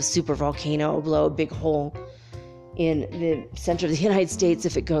massive super volcano, blow a big hole in the center of the United States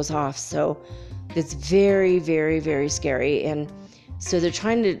if it goes off. So it's very, very, very scary. And so they're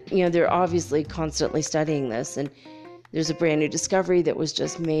trying to, they're obviously constantly studying this. And there's a brand new discovery that was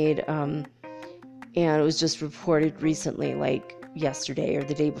just made, and it was just reported recently, like yesterday or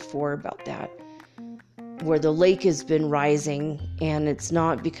the day before, about that, where the lake has been rising, and it's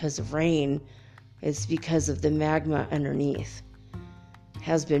not because of rain, it's because of the magma underneath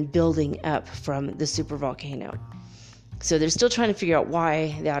has been building up from the supervolcano. So they're still trying to figure out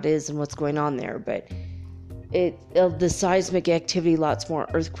why that is and what's going on there, but the seismic activity, lots more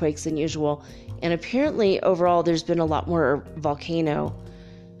earthquakes than usual, and apparently overall there's been a lot more volcano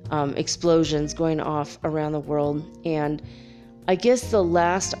explosions going off around the world. And I guess the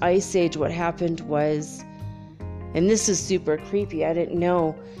last ice age, what happened was, and this is super creepy, I didn't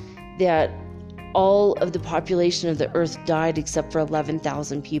know that all of the population of the earth died except for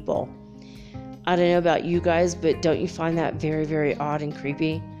 11,000 people. I don't know about you guys, but don't you find that very, very odd and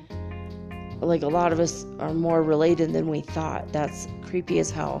creepy? Like, a lot of us are more related than we thought. That's creepy as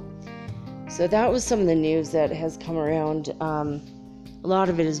hell. So that was some of the news that has come around. A lot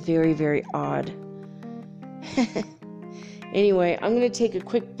of it is very, very odd. Anyway, I'm going to take a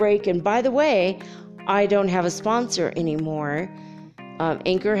quick break. And by the way, I don't have a sponsor anymore.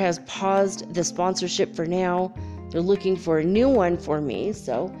 Anchor has paused the sponsorship for now. They're looking for a new one for me.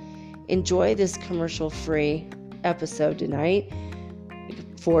 So enjoy this commercial-free episode tonight.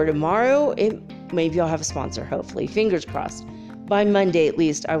 For tomorrow, maybe I'll have a sponsor, hopefully. Fingers crossed. By Monday, at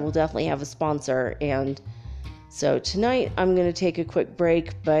least, I will definitely have a sponsor. And so tonight, I'm going to take a quick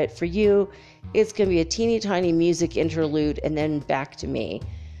break. But for you, it's going to be a teeny tiny music interlude and then back to me.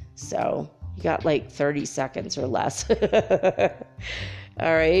 So you got like 30 seconds or less.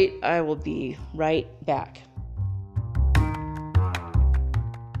 All right, I will be right back.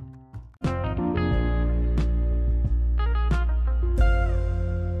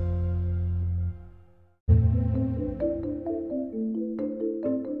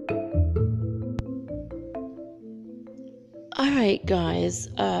 All right, guys,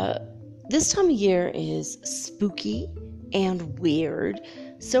 this time of year is spooky and weird,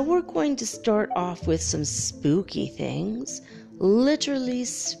 so we're going to start off with some spooky things, literally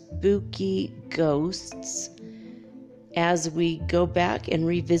spooky ghosts. As we go back and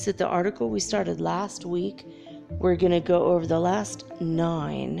revisit the article we started last week, we're going to go over the last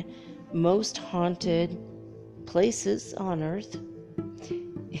 9 most haunted places on Earth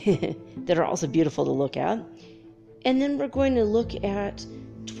that are also beautiful to look at. And then we're going to look at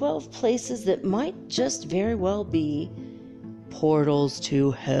 12 places that might just very well be portals to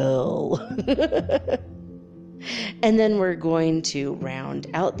hell. And then we're going to round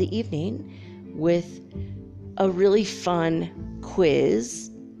out the evening with a really fun quiz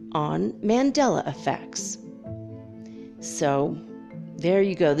on Mandela effects. So there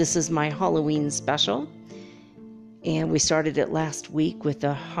you go. This is my Halloween special. And we started it last week with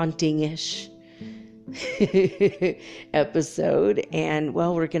a haunting-ish episode, and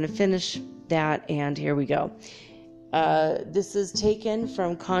well, we're going to finish that, and here we go. This is taken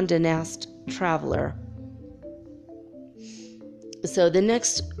from Condé Nast Traveler. So the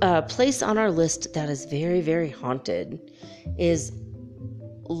next place on our list that is very, very haunted is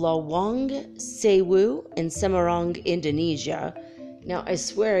Lawang Sewu in Semarang, Indonesia. Now, I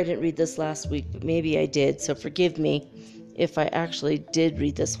swear I didn't read this last week, but maybe I did, so forgive me if I actually did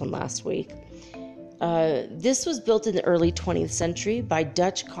read this one last week. This was built in the early 20th century by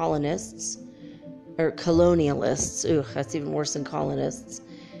Dutch colonialists. Ugh, that's even worse than colonists.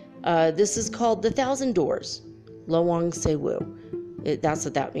 This is called the Thousand Doors, Lawang Sewu. That's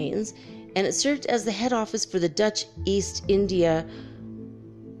what that means. And it served as the head office for the Dutch East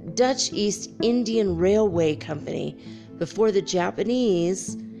Indian Railway Company before the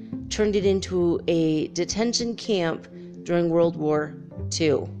Japanese turned it into a detention camp during World War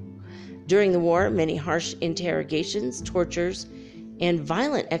II. During the war, many harsh interrogations, tortures, and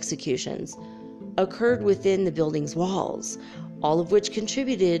violent executions occurred within the building's walls, all of which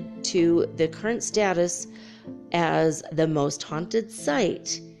contributed to the current status as the most haunted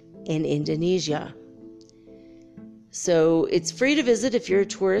site in Indonesia. So it's free to visit if you're a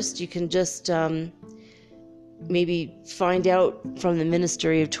tourist. You can just maybe find out from the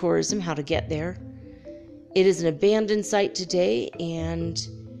Ministry of Tourism how to get there. It is an abandoned site today, and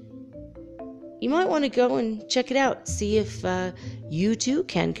you might want to go and check it out. See if you too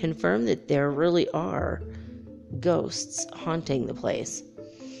can confirm that there really are ghosts haunting the place.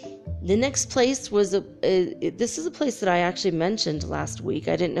 The next place was this is a place that I actually mentioned last week.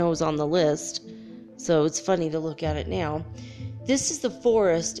 I didn't know it was on the list, so it's funny to look at it now. This is the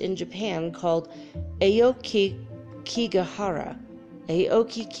forest in Japan called Aokigahara Aokigahara.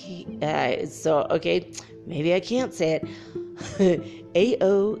 Okay, maybe I can't say it.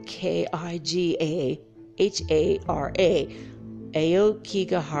 Aokigahara.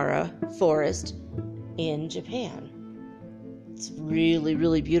 Aokigahara Forest in Japan. It's really,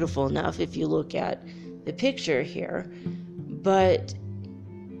 really beautiful enough if you look at the picture here. But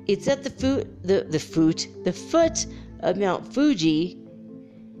it's at the foot of Mount Fuji,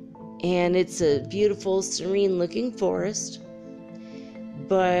 and it's a beautiful, serene-looking forest.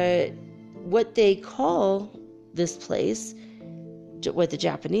 But what they call this place, what the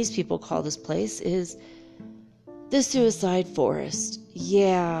Japanese people call this place, is the suicide forest.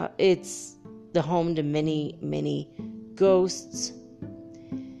 Yeah, it's the home to many, many ghosts.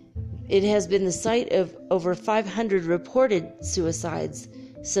 It has been the site of over 500 reported suicides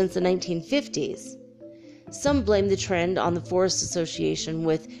since the 1950s. Some blame the trend on the forest association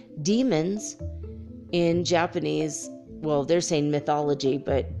with demons in Japanese. Well, they're saying mythology,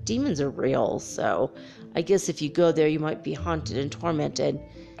 but demons are real, so I guess if you go there, you might be haunted and tormented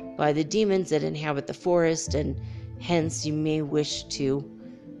by the demons that inhabit the forest, and hence you may wish to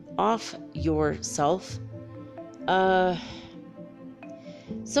off yourself.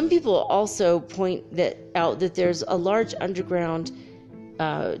 Some people also point out that there's a large underground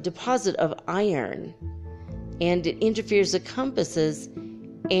deposit of iron, and it interferes with compasses,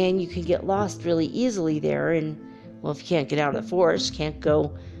 and you can get lost really easily there. And well, if you can't get out of the forest, you can't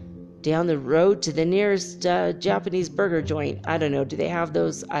go down the road to the nearest Japanese burger joint. I don't know. Do they have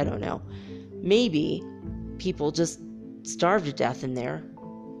those? I don't know. Maybe people just starve to death in there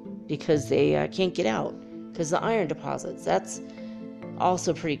because they can't get out because the iron deposits. That's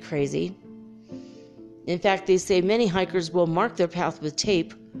also pretty crazy. In fact, they say many hikers will mark their path with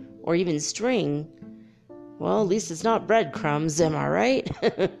tape or even string. Well, at least it's not breadcrumbs, am I right?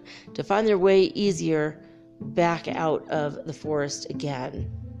 To find their way easier back out of the forest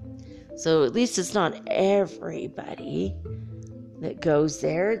again. So at least it's not everybody that goes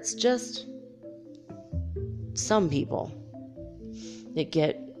there. It's just some people that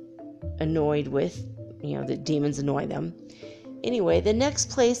get annoyed with, the demons annoy them. Anyway, the next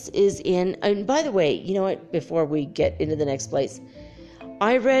place is and by the way, you know what, before we get into the next place,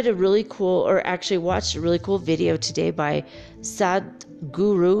 I read watched a really cool video today by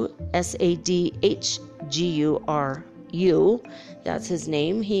Sadhguru, Sadhguru. That's his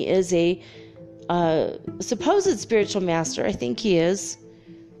name. He is a supposed spiritual master. I think he is.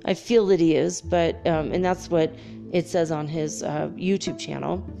 I feel that he is, but and that's what it says on his YouTube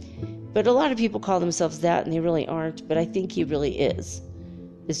channel. But a lot of people call themselves that, and they really aren't. But I think he really is.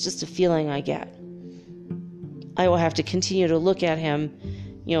 It's just a feeling I get. I will have to continue to look at him,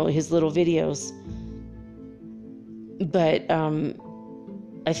 his little videos. But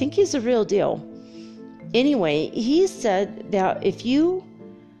I think he's a real deal. Anyway, he said that if you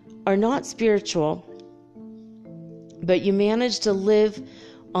are not spiritual, but you manage to live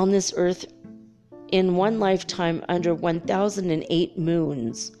on this earth in one lifetime under 1008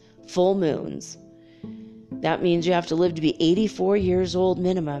 moons, full moons, that means you have to live to be 84 years old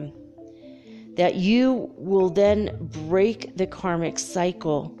minimum, that you will then break the karmic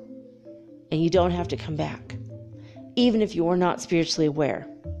cycle and you don't have to come back, even if you are not spiritually aware.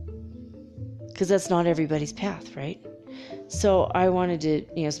 Because that's not everybody's path, right? So I wanted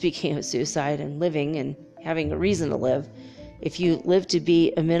to, speaking of suicide and living and having a reason to live, if you live to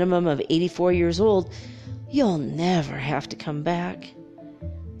be a minimum of 84 years old, you'll never have to come back.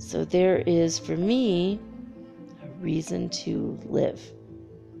 So there is, for me, a reason to live.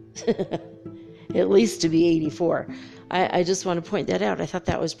 At least to be 84. I just want to point that out. I thought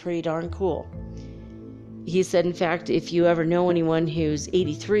that was pretty darn cool. He said, in fact, if you ever know anyone who's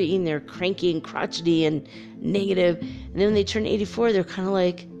 83 and they're cranky and crotchety and negative, and then when they turn 84, they're kind of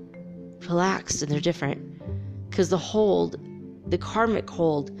like relaxed and they're different. Because the karmic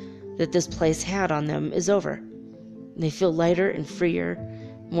hold that this place had on them is over. And they feel lighter and freer,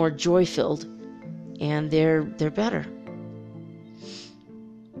 more joy-filled, and they're better.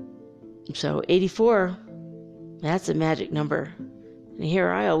 So 84, that's a magic number. And here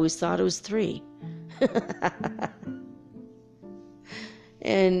I always thought it was 3.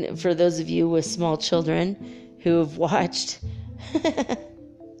 And for those of you with small children who have watched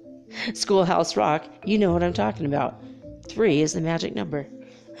Schoolhouse Rock, you know what I'm talking about. 3 is the magic number.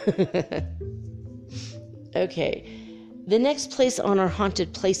 Okay. The next place on our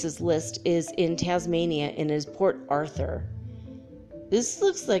haunted places list is in Tasmania and is Port Arthur. This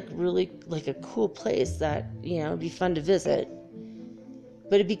looks like really like a cool place that, it'd be fun to visit.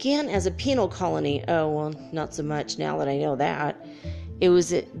 But it began as a penal colony. Oh, well, not so much now that I know that. It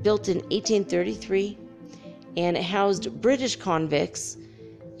was built in 1833, and it housed British convicts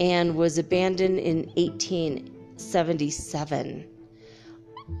and was abandoned in 1877.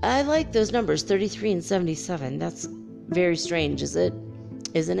 I like those numbers, 33 and 77. That's very strange,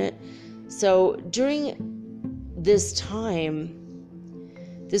 isn't it? So during this time,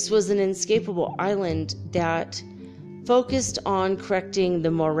 this was an inescapable island that focused on correcting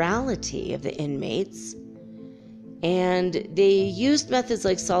the morality of the inmates, and they used methods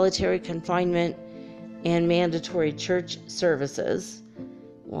like solitary confinement and mandatory church services.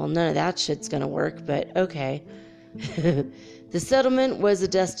 Well, none of that shit's gonna work, but okay. The settlement was a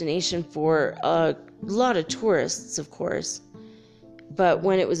destination for a lot of tourists, of course, but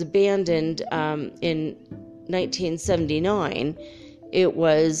when it was abandoned in 1979, it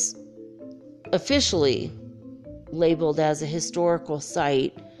was officially labeled as a historical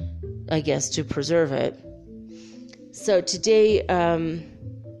site, I guess, to preserve it. So today,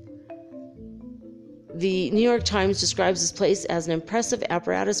 the New York Times describes this place as an impressive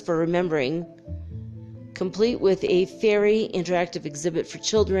apparatus for remembering, complete with a fairy interactive exhibit for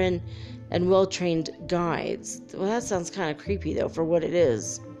children and well-trained guides. Well, that sounds kind of creepy, though, for what it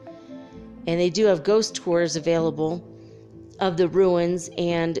is. And they do have ghost tours available of the ruins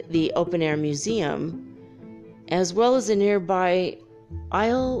and the open-air museum, as well as a nearby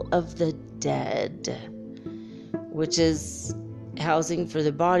Isle of the Dead, which is housing for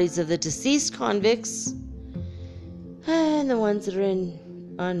the bodies of the deceased convicts and the ones that are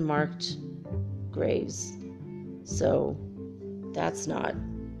in unmarked graves. So that's not,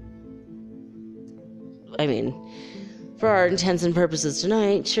 I mean, for our intents and purposes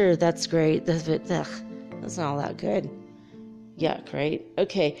tonight, sure, that's great. That's not all that good. Yuck, right?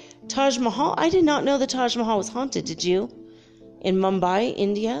 Okay, Taj Mahal. I did not know the Taj Mahal was haunted, did you? In Mumbai,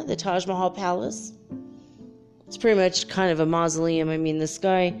 India, the Taj Mahal Palace. It's pretty much kind of a mausoleum. I mean, this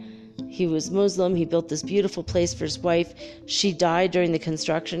guy, he was Muslim. He built this beautiful place for his wife. She died during the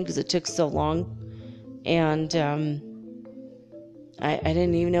construction because it took so long. And I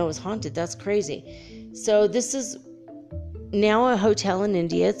didn't even know it was haunted. That's crazy. So this is now a hotel in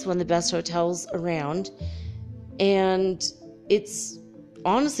India. It's one of the best hotels around. And it's a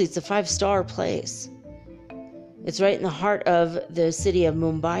 5-star place. It's right in the heart of the city of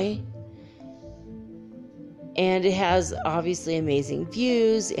Mumbai. And it has obviously amazing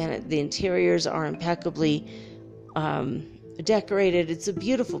views, and the interiors are impeccably decorated. It's a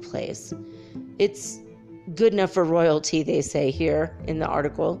beautiful place. It's good enough for royalty, they say here in the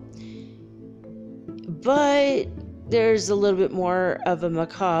article. But there's a little bit more of a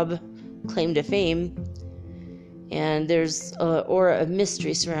macabre claim to fame. And there's an aura of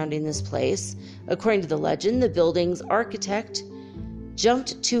mystery surrounding this place. According to the legend, the building's architect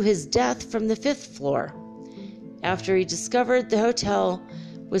jumped to his death from the 5th floor after he discovered the hotel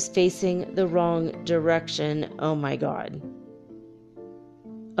was facing the wrong direction. Oh my God.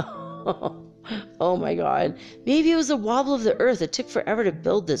 Oh my God. Maybe it was a wobble of the earth. It took forever to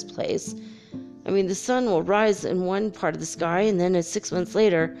build this place. I mean, the sun will rise in one part of the sky, and then 6 months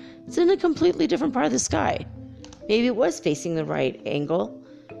later, it's in a completely different part of the sky. Maybe it was facing the right angle,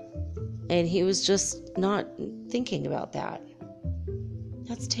 and he was just not thinking about that.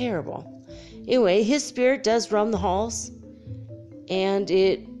 That's terrible. Anyway, his spirit does roam the halls, and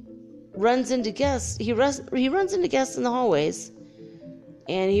it runs into guests. He runs into guests in the hallways,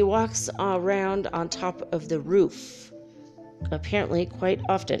 and he walks around on top of the roof, apparently quite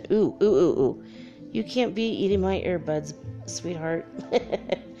often. Ooh. You can't be eating my earbuds, sweetheart.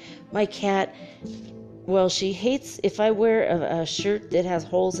 My cat, well, she hates if I wear a shirt that has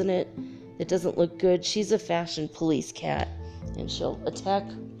holes in it that doesn't look good. She's a fashion police cat, and she'll attack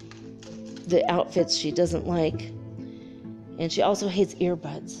the outfits she doesn't like. And she also hates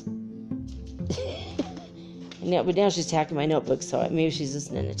earbuds. But now she's attacking my notebook, so maybe she's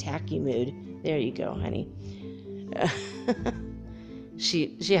just in an attacky mood. There you go, honey.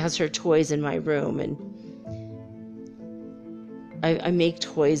 She has her toys in my room, and I make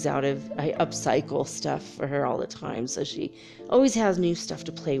toys I upcycle stuff for her all the time, so she always has new stuff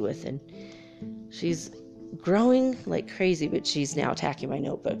to play with, and she's growing like crazy, but she's now attacking my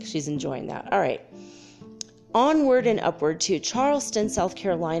notebook. She's enjoying that. All right. Onward and upward to Charleston, South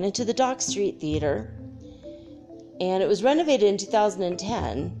Carolina, to the Dock Street Theater. And it was renovated in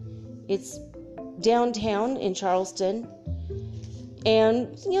 2010. It's downtown in Charleston.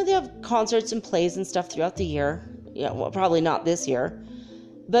 And, they have concerts and plays and stuff throughout the year. Yeah, well, probably not this year.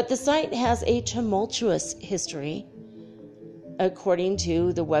 But the site has a tumultuous history, according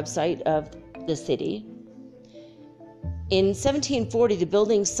to the website of the city. In 1740, the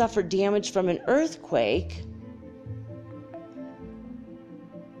building suffered damage from an earthquake.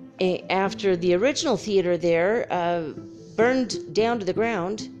 after the original theater there burned down to the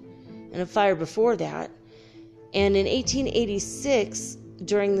ground in a fire before that. And in 1886,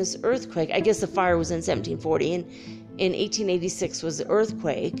 during this earthquake, I guess the fire was in 1740, and in 1886 was the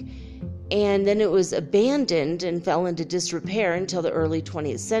earthquake, and then it was abandoned and fell into disrepair until the early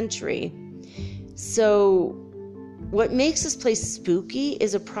 20th century. So what makes this place spooky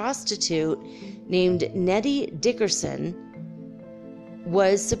is a prostitute named Nettie Dickerson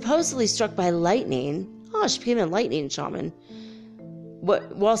was supposedly struck by lightning. Oh, she became a lightning shaman.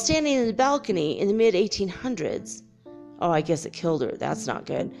 While standing in the balcony in the mid-1800s. Oh, I guess it killed her. That's not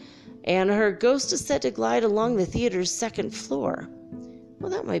good. And her ghost is said to glide along the theater's second floor.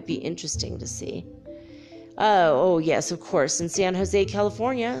 Well, that might be interesting to see. Oh, yes, of course. In San Jose,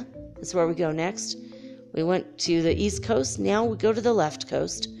 California, that's where we go next. We went to the East Coast. Now we go to the left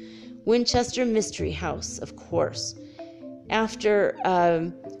coast. Winchester Mystery House, of course. After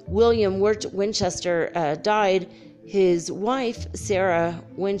William Winchester died, his wife, Sarah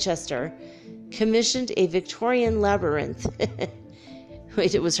Winchester, commissioned a Victorian labyrinth.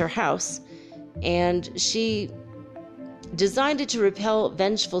 It was her house. And she designed it to repel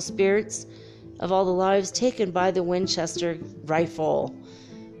vengeful spirits of all the lives taken by the Winchester rifle.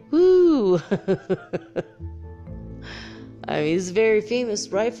 Woo! I mean, it's a very famous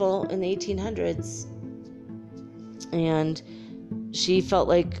rifle in the 1800s. And she felt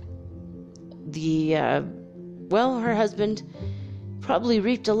like her husband probably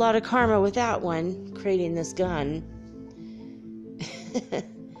reaped a lot of karma with that one, creating this gun.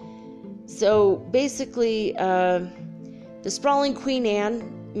 So basically, the sprawling Queen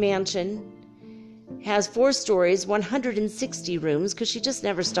Anne mansion has 4 stories, 160 rooms, because she just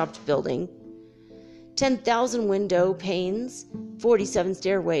never stopped building, 10,000 window panes, 47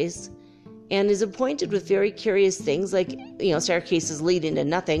 stairways, and is appointed with very curious things like, staircases leading to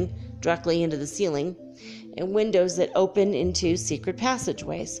nothing, directly into the ceiling, and windows that open into secret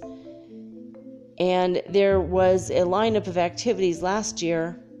passageways. And there was a lineup of activities last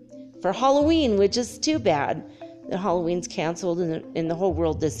year for Halloween, which is too bad that Halloween's canceled in the whole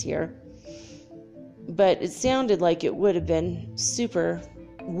world this year. But it sounded like it would have been super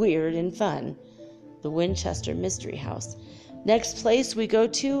weird and fun. The Winchester Mystery House. Next place we go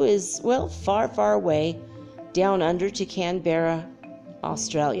to is, far, far away, down under to Canberra,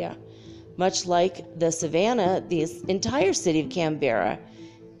 Australia. Much like the Savannah, the entire city of Canberra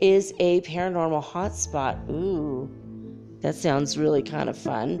is a paranormal hotspot. Ooh, that sounds really kind of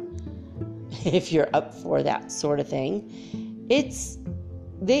fun if you're up for that sort of thing. It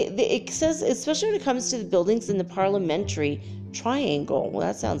says, especially when it comes to the buildings in the Parliamentary Triangle. Well,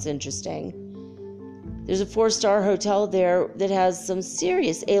 that sounds interesting. There's a 4-star hotel there that has some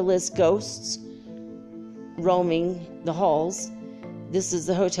serious A-list ghosts roaming the halls. This is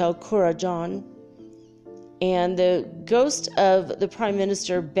the Hotel Currajong. And the ghost of the Prime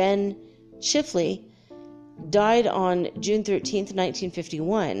Minister Ben Chifley died on June 13th,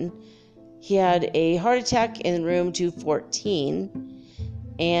 1951. He had a heart attack in room 214.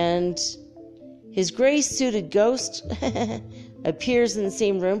 And his gray-suited ghost appears in the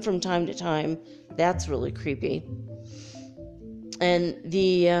same room from time to time. That's really creepy. And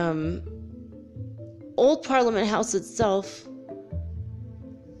the old Parliament House itself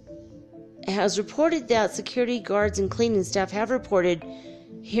has reported that security guards and cleaning staff have reported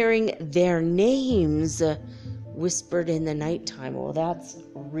hearing their names whispered in the nighttime. Well, that's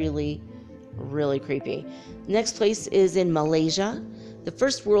really, really creepy. Next place is in Malaysia, the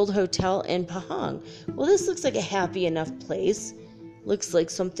First World Hotel in Pahang. Well, this looks like a happy enough place. Looks like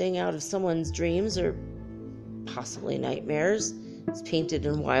something out of someone's dreams or possibly nightmares. It's painted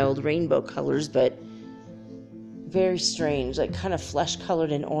in wild rainbow colors, but very strange, like kind of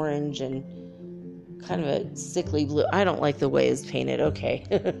flesh-colored in orange and kind of a sickly blue. I don't like the way it's painted. Okay.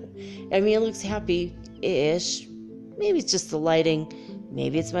 I mean, it looks happy-ish. Maybe it's just the lighting.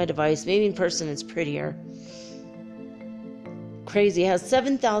 Maybe it's my device. Maybe in person it's prettier. Crazy. It has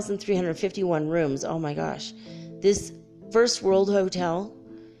 7,351 rooms. Oh my gosh. This First World Hotel,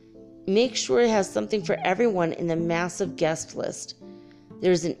 make sure it has something for everyone in the massive guest list.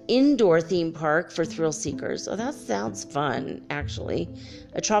 There's an indoor theme park for thrill seekers. Oh, that sounds fun, actually.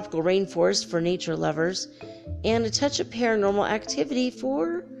 A tropical rainforest for nature lovers. And a touch of paranormal activity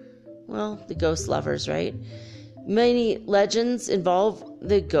for, the ghost lovers, right? Many legends involve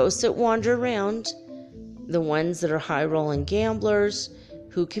the ghosts that wander around. The ones that are high-rolling gamblers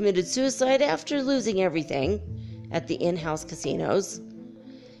who committed suicide after losing everything at the in-house casinos.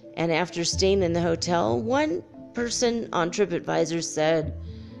 And after staying in the hotel, one person on TripAdvisor said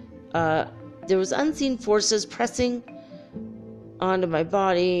there was unseen forces pressing onto my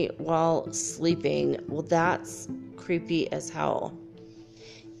body while sleeping. Well, that's creepy as hell.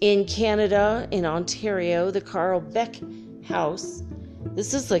 In Canada, in Ontario, the Carl Beck House.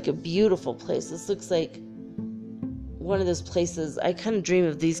 This is like a beautiful place. This looks like one of those places. I kind of dream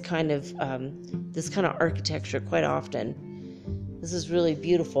of this kind of architecture quite often. This is really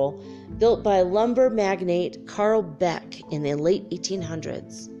beautiful. Built by lumber magnate Carl Beck in the late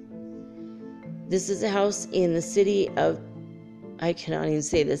 1800s. This is a house in the city of, I cannot even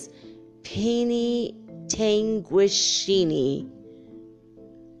say this, Penetanguishene.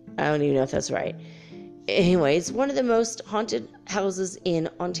 I don't even know if that's right. Anyway, it's one of the most haunted houses in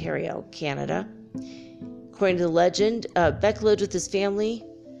Ontario, Canada. According to the legend, Beck lived with his family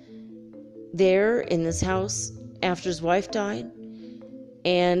there in this house after his wife died,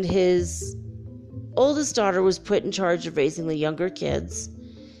 and his oldest daughter was put in charge of raising the younger kids.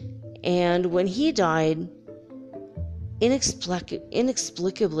 And when he died,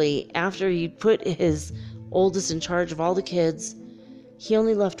 inexplicably, after he put his oldest in charge of all the kids, he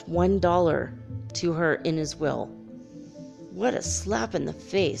only left $1 to her in his will. What a slap in the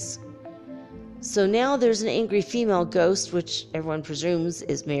face. So now there's an angry female ghost, which everyone presumes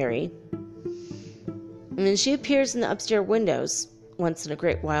is Mary. And then she appears in the upstairs windows once in a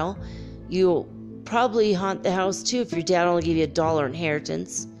great while. You'll probably haunt the house too if your dad only gave you $1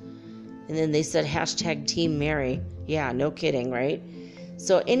 inheritance. And then they said #Team Mary. Yeah, no kidding, right?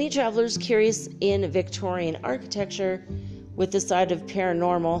 So any travelers curious in Victorian architecture with the side of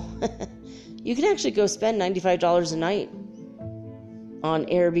paranormal, you can actually go spend $95 a night on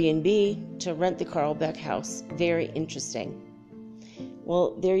Airbnb to rent the Carl Beck house. Very interesting.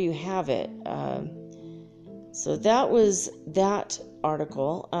 Well, there you have it. So that was that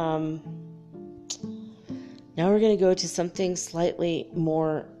article. Now we're going to go to something slightly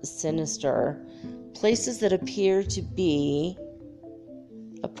more sinister. Places that appear to be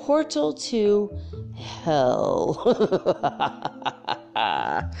a portal to hell.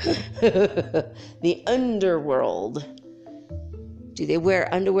 The underworld. Do they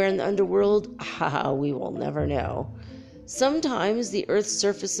wear underwear in the underworld? We will never know. Sometimes the Earth's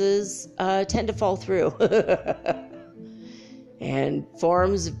surfaces tend to fall through and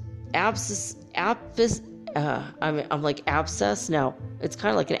forms abscess. I'm like abscess? No, it's kind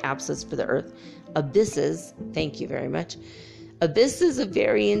of like an abscess for the Earth. Abysses. Thank you very much. Abysses of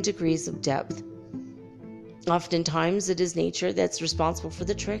varying degrees of depth. Oftentimes it is nature that's responsible for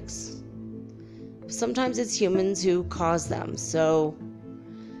the tricks. Sometimes it's humans who cause them. So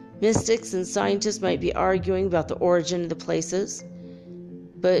mystics and scientists might be arguing about the origin of the places,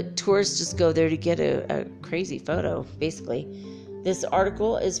 but tourists just go there to get a crazy photo, basically. This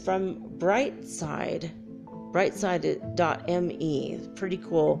article is from Brightside, brightside.me. Pretty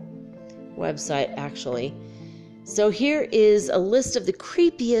cool website, actually. So here is a list of the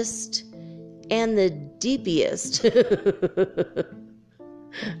creepiest and the deepiest.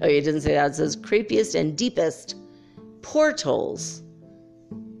 Oh, it doesn't say that. It says creepiest and deepest portals,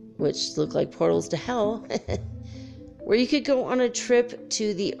 which look like portals to hell, where you could go on a trip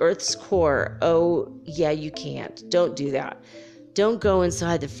to the Earth's core. Oh, yeah, you can't. Don't do that. Don't go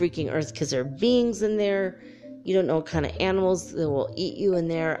inside the freaking Earth because there are beings in there. You don't know what kind of animals that will eat you in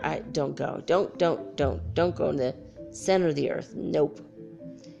there. Don't go. Don't go in the center of the Earth. Nope.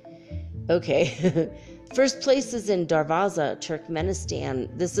 Okay. First place is in Darvaza, Turkmenistan.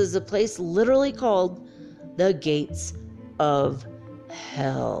 This is a place literally called the Gates of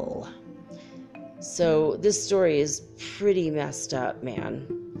Hell. So this story is pretty messed up, man.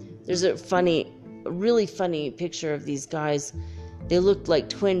 There's a really funny picture of these guys. They look like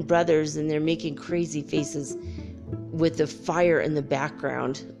twin brothers and they're making crazy faces with the fire in the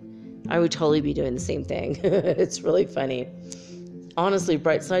background. I would totally be doing the same thing. It's really funny. Honestly,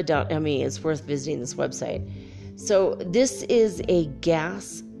 brightside.me is worth visiting this website. So this is a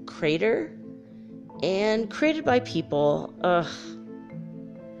gas crater and created by people.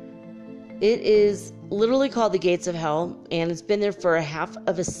 It is literally called the Gates of Hell, and it's been there for a half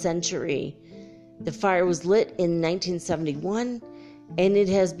of a century. The fire was lit in 1971, and it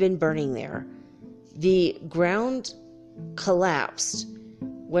has been burning there. The ground collapsed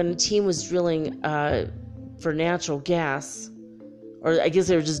when a team was drilling for natural gas, or I guess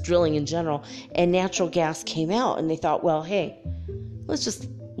they were just drilling in general, and natural gas came out, and they thought, well, hey, let's just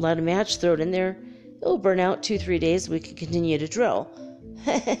light a match, throw it in there. It'll burn out 2-3 days. We can continue to drill.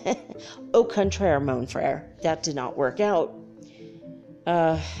 Au contraire, mon frere. That did not work out.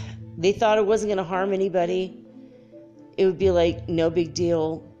 They thought it wasn't going to harm anybody. It would be like, no big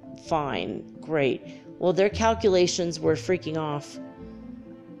deal. Fine. Great. Well, their calculations were freaking off.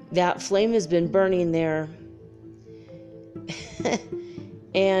 That flame has been burning there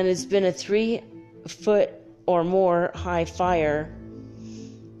And it's been a 3-foot or more high fire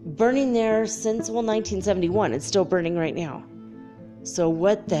burning there since, 1971. It's still burning right now. So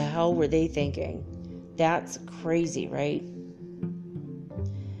what the hell were they thinking? That's crazy, right?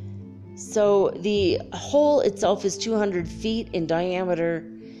 So the hole itself is 200 feet in diameter,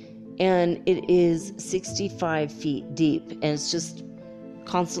 and it is 65 feet deep, and it's just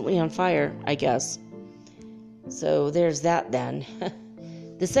constantly on fire, I guess. So there's that then.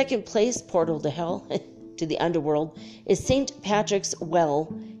 The second place portal to hell, to the underworld, is St. Patrick's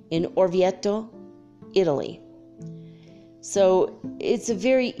Well in Orvieto, Italy. So it's a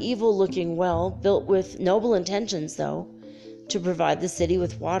very evil-looking well, built with noble intentions, though, to provide the city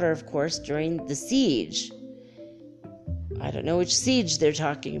with water, of course, during the siege. I don't know which siege they're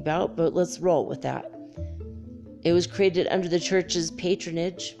talking about, but let's roll with that. It was created under the church's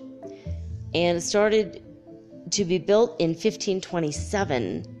patronage, and it started to be built in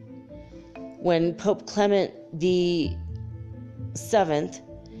 1527 when Pope Clement VII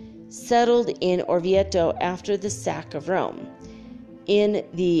settled in Orvieto after the sack of Rome. In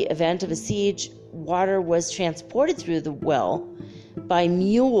the event of a siege, water was transported through the well by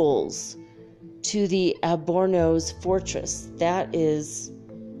mules to the Albornoz fortress. That is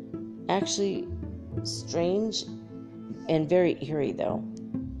actually strange and very eerie, though.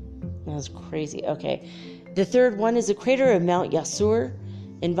 That was crazy. Okay. The third one is a crater of Mount Yasur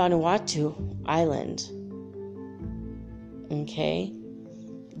in Vanuatu Island. Okay.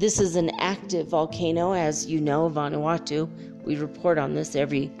 This is an active volcano, as you know, Vanuatu. We report on this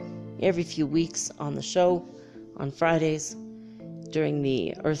every few weeks on the show on Fridays during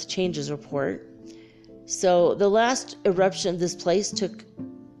the Earth Changes report. So the last eruption of this place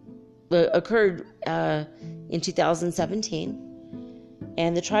occurred in 2017.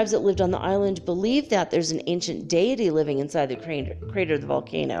 And the tribes that lived on the island believe that there's an ancient deity living inside the crater of the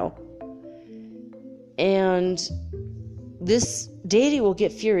volcano. And this deity will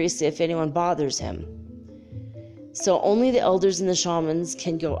get furious if anyone bothers him. So only the elders and the shamans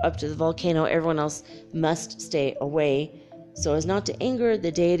can go up to the volcano. Everyone else must stay away so as not to anger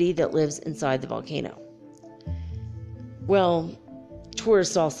the deity that lives inside the volcano. Well,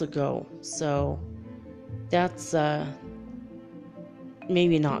 tourists also go, so that's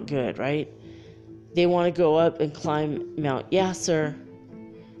maybe not good, right? They want to go up and climb Mount Yasur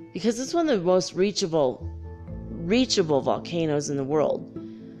because it's one of the most reachable volcanoes in the world.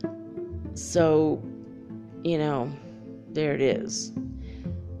 So, there it is.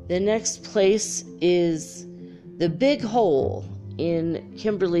 The next place is the Big Hole in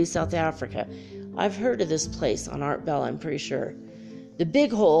Kimberley, South Africa. I've heard of this place on Art Bell, I'm pretty sure. The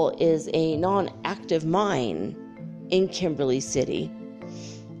Big Hole is a non-active mine in Kimberley City.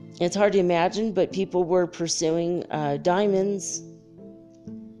 It's hard to imagine, but people were pursuing diamonds,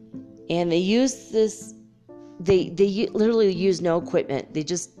 and they used this. They literally used no equipment. They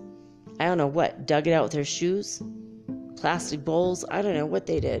just, I don't know what, dug it out with their shoes, plastic bowls. I don't know what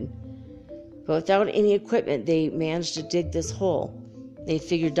they did, but without any equipment, they managed to dig this hole. They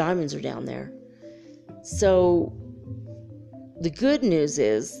figured diamonds are down there. So the good news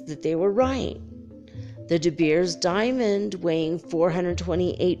is that they were right. The De Beers diamond, weighing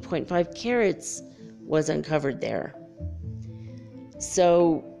 428.5 carats, was uncovered there.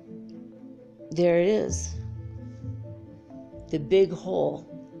 So there it is. The Big Hole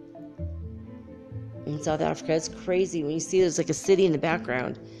in South Africa. It's crazy when you see there's like a city in the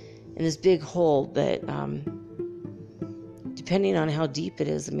background and this big hole, but depending on how deep it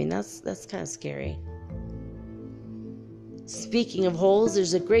is, that's kind of scary. Speaking of holes,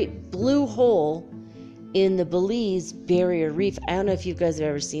 there's a great blue hole in the Belize Barrier Reef. I don't know if you guys have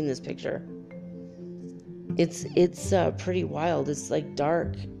ever seen this picture. It's pretty wild. It's like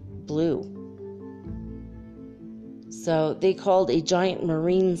dark blue. So they called a giant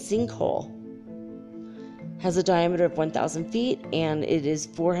marine sinkhole. Has a diameter of 1,000 feet, and it is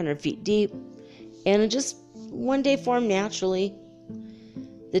 400 feet deep, and it just one day formed naturally.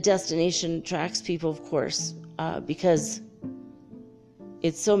 The destination attracts people, of course, because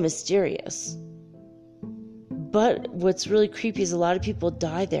it's so mysterious. But what's really creepy is a lot of people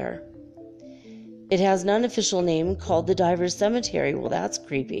die there. It has an unofficial name called the Divers Cemetery. Well, that's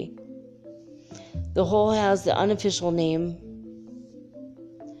creepy. The hole has the unofficial name,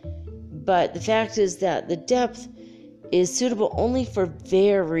 but the fact is that the depth is suitable only for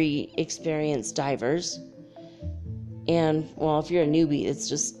very experienced divers. And, well, if you're a newbie,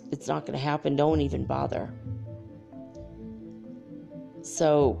 it's not going to happen. Don't even bother.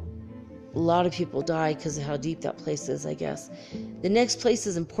 So, a lot of people die because of how deep that place is, I guess. The next place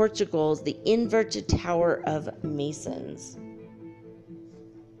is in Portugal, is the Inverted Tower of Masons.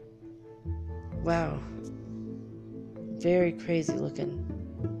 Wow. Very crazy looking.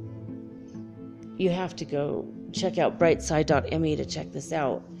 You have to go check out brightside.me to check this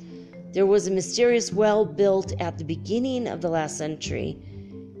out. There was a mysterious well built at the beginning of the last century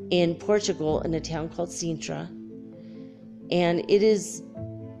in Portugal in a town called Sintra. And it is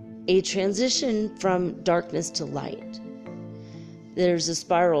a transition from darkness to light. There's a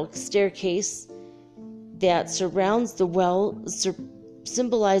spiral staircase that surrounds the well,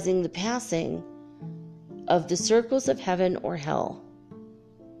 symbolizing the passing of the circles of heaven or hell.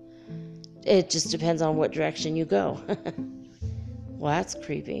 It just depends on what direction you go. Well, that's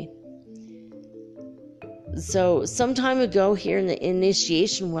creepy. So, some time ago here in the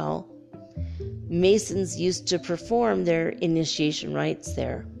initiation well, Masons used to perform their initiation rites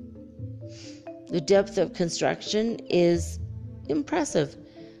there. The depth of construction is impressive.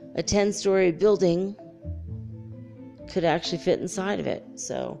 A 10-story building could actually fit inside of it.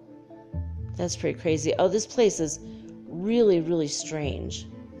 So, that's pretty crazy. Oh, this place is really, really strange.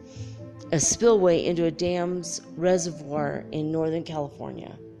 A spillway into a dam's reservoir in Northern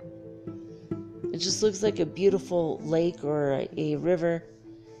California. It just looks like a beautiful lake or a river,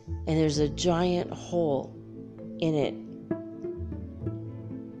 and there's a giant hole in it.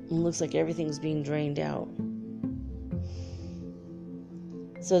 It looks like everything's being drained out.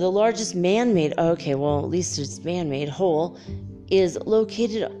 So the largest man-made, at least it's man-made hole, is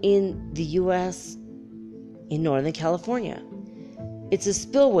located in the U.S. in Northern California. It's a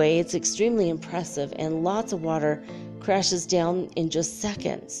spillway, it's extremely impressive, and lots of water crashes down in just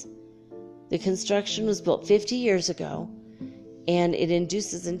seconds. The construction was built 50 years ago, and it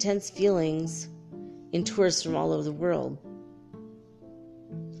induces intense feelings in tourists from all over the world.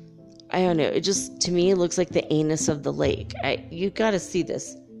 I don't know, it just, to me, it looks like the anus of the lake. You gotta see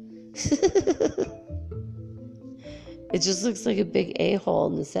this. It just looks like a big a-hole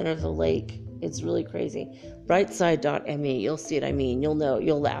in the center of the lake. It's really crazy. Brightside.me, you'll see what I mean. You'll know,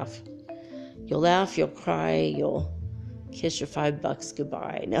 you'll laugh. You'll laugh, you'll cry, you'll kiss your $5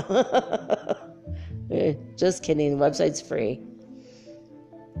 goodbye. No. Just kidding, the website's free.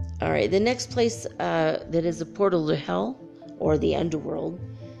 Alright, the next place that is a portal to hell, or the underworld,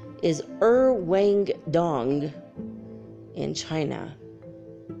 is Wangdong in China.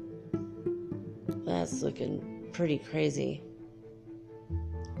 That's looking pretty crazy.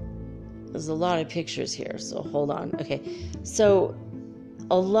 There's a lot of pictures here, so hold on. Okay, so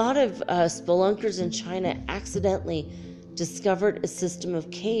a lot of spelunkers in China accidentally discovered a system of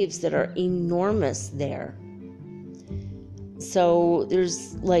caves that are enormous there. So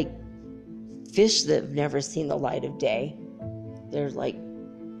there's like fish that have never seen the light of day. They're like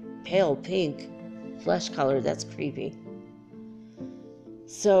pale pink, flesh color. That's creepy.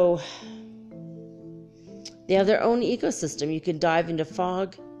 So they have their own ecosystem. You can dive into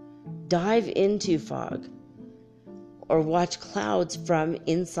fog, or watch clouds from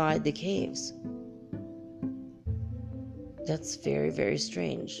inside the caves. That's very, very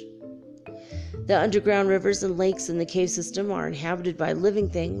strange. The underground rivers and lakes in the cave system are inhabited by living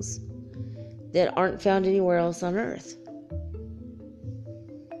things that aren't found anywhere else on Earth.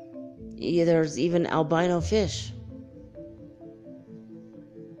 There's even albino fish.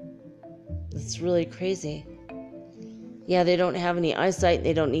 It's really crazy. Yeah, they don't have any eyesight.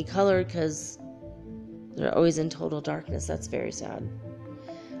 They don't need color because they're always in total darkness. That's very sad.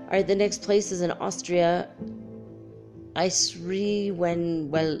 All right, the next place is in Austria.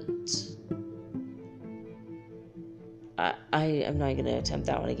 Eichsfriedwelt. I am not going to attempt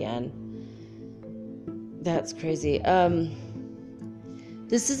that one again. That's crazy.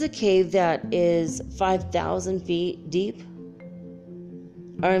 This is a cave that is 5,000 feet deep.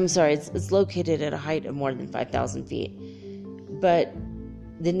 I'm sorry, it's located at a height of more than 5,000 feet. But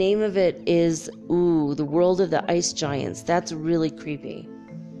the name of it is, the World of the Ice Giants. That's really creepy.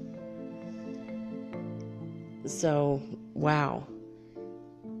 So, wow.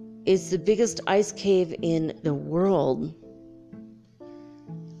 It's the biggest ice cave in the world.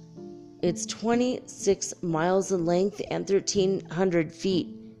 It's 26 miles in length and 1,300 feet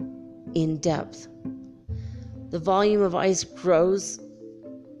in depth. The volume of ice growths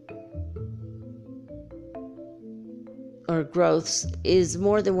is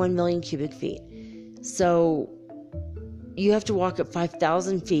more than 1 million cubic feet. So you have to walk up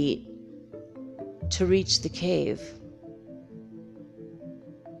 5,000 feet to reach the cave.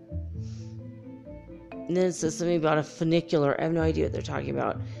 And then it says something about a funicular. I have no idea what they're talking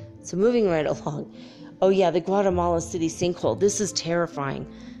about. So moving right along. Oh yeah, the Guatemala City sinkhole. This is terrifying.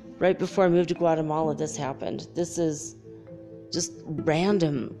 Right before I moved to Guatemala, this happened. This is just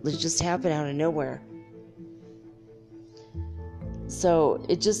random. It just happened out of nowhere. So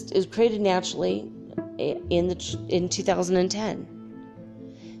it was created naturally in 2010.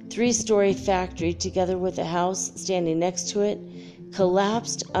 3-story factory, together with a house standing next to it,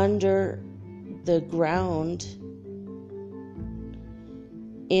 collapsed under the ground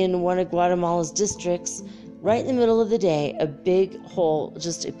in one of Guatemala's districts. Right in the middle of the day, a big hole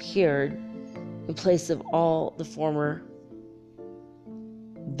just appeared in place of all the former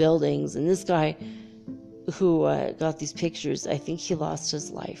buildings. And this guy who got these pictures, I think he lost his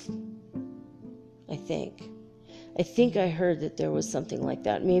life. I think I heard that there was something like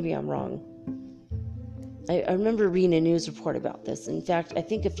that. Maybe I'm wrong. I remember reading a news report about this. In fact, I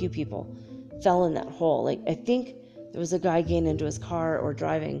think a few people fell in that hole. Like, I think there was a guy getting into his car or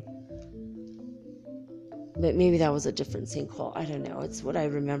driving. But maybe that was a different sinkhole. I don't know. It's what I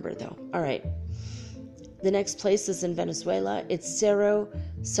remember, though. All right. The next place is in Venezuela. It's Cerro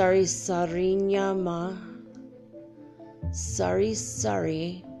Sarisariñama.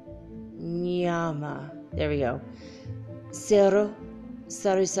 Sarisariñama. There we go. Cerro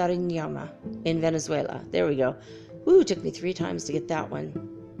Sarisariñama in Venezuela. There we go. Ooh, it took me 3 times to get that one.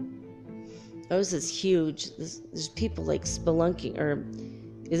 That was this huge. There's people like spelunking, or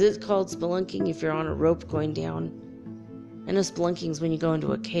is it called spelunking if you're on a rope going down? I know spelunking is when you go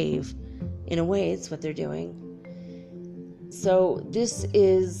into a cave. In a way, it's what they're doing. So this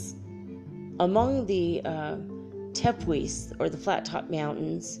is among the Tepuis, or the flat top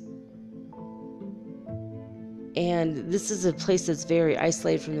mountains. And this is a place that's very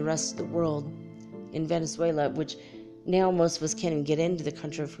isolated from the rest of the world in Venezuela, which now most of us can't even get into the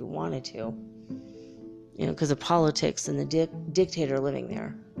country if we wanted to, because of politics and the dictator living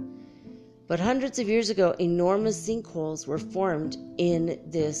there. But hundreds of years ago, enormous sinkholes were formed in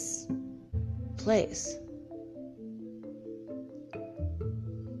this place.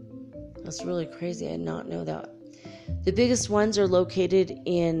 That's really crazy. I did not know that. The biggest ones are located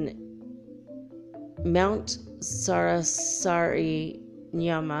in Mount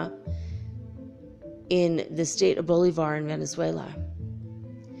Sarisariñama in the state of Bolivar in Venezuela.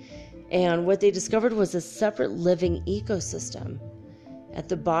 And what they discovered was a separate living ecosystem at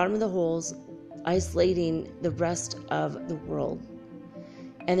the bottom of the holes, isolating the rest of the world.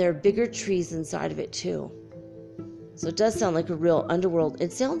 And there are bigger trees inside of it too. So it does sound like a real underworld.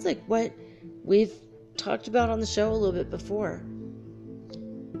 It sounds like what we've talked about on the show a little bit before.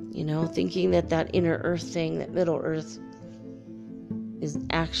 Thinking that inner earth thing, that middle earth, is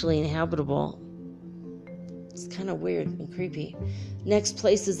actually inhabitable. It's kind of weird and creepy. Next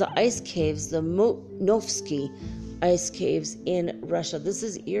place is the ice caves, the Novsky ice caves in Russia. This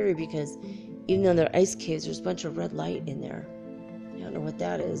is eerie because even though they're ice caves, there's a bunch of red light in there. I don't know what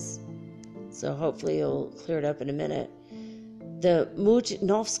that is. So hopefully it'll clear it up in a minute. The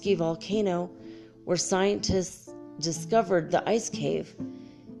Mutnovsky volcano, where scientists discovered the ice cave,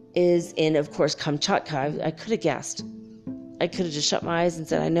 is in, of course, Kamchatka. I could have guessed. I could have just shut my eyes and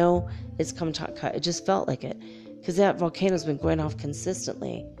said, I know it's Kamchatka. It just felt like it. Because that volcano's been going off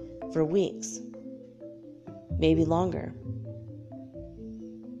consistently for weeks. Maybe longer.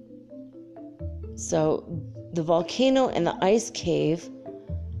 So the volcano and the ice cave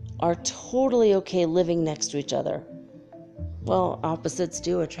are totally okay living next to each other. Well, opposites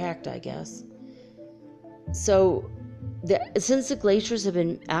do attract, I guess. So since the glaciers have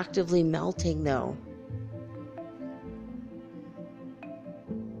been actively melting, though,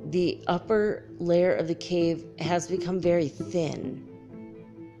 the upper layer of the cave has become very thin.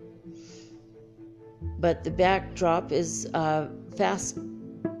 But the backdrop is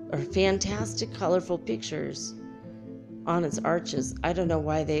fantastic, colorful pictures on its arches. I don't know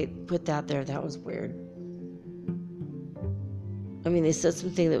why they put that there. That was weird. I mean, they said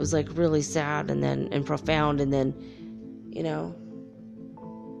something that was like really sad and profound, and then,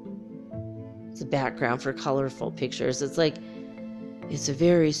 it's a background for colorful pictures. It's like, it's a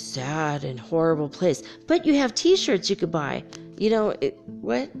very sad and horrible place. But you have t-shirts you could buy.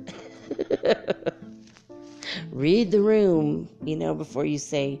 What? Read the room, before you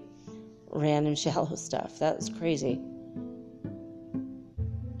say random shallow stuff. That's crazy.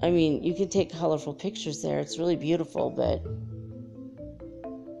 I mean, you can take colorful pictures there. It's really beautiful, but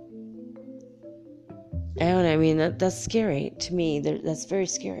I don't know. I mean, that's scary to me. That's very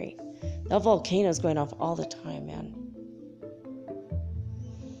scary. That volcano's going off all the time, man.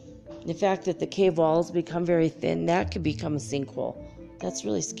 The fact that the cave walls become very thin, that could become a sinkhole. That's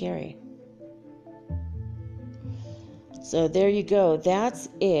really scary. So there you go. That's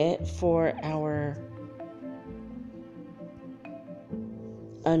it for our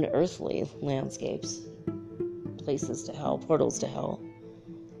unearthly landscapes, places to hell, portals to hell.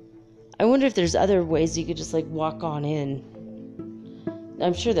 I wonder if there's other ways you could just like walk on in.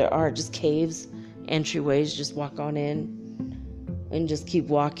 I'm sure there are, just caves, entryways, just walk on in and just keep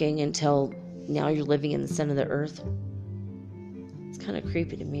walking until now you're living in the center of the earth. It's kind of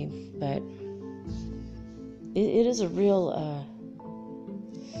creepy to me, but it is a real,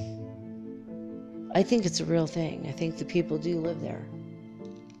 I think it's a real thing. I think the people do live there.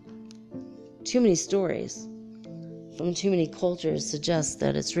 Too many stories from too many cultures suggest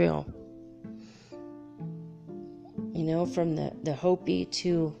that it's real. You know, from the Hopi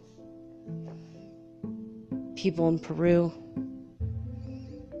to people in Peru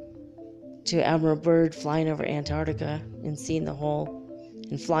to Admiral Byrd flying over Antarctica and seeing the hole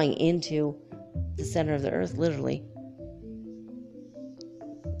and flying into the center of the earth, literally.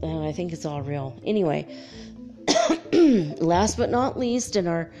 And I think it's all real. Anyway, last but not least in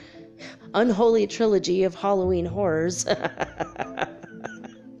our unholy trilogy of Halloween horrors,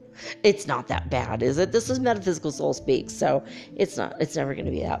 it's not that bad, is it? This is Metaphysical Soul Speaks, so it's never going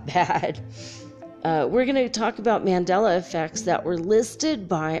to be that bad. We're going to talk about Mandela effects that were listed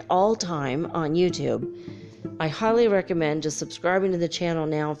by All Time on YouTube. I highly recommend just subscribing to the channel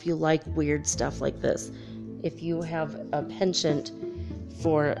now if you like weird stuff like this. If you have a penchant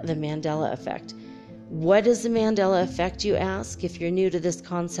for the Mandela effect. What is the Mandela effect, you ask? If you're new to this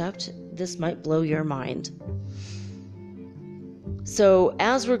concept, this might blow your mind. So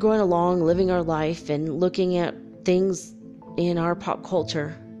as we're going along, living our life and looking at things in our pop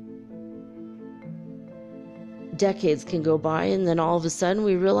culture, decades can go by, and then all of a sudden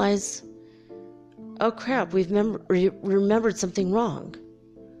we realize, oh crap, we've remembered something wrong.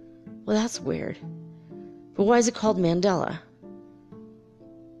 Well, that's weird. But why is it called Mandela?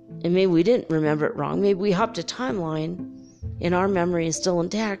 And maybe we didn't remember it wrong. Maybe we hopped a timeline and our memory is still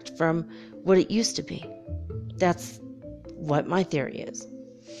intact from what it used to be. That's what my theory is.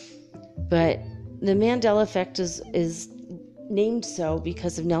 But the Mandela effect is named so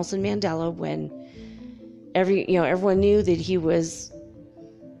because of Nelson Mandela, when everyone knew that he was,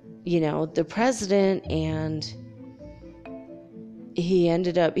 the president, and he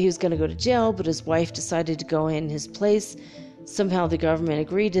was going to go to jail, but his wife decided to go in his place. Somehow the government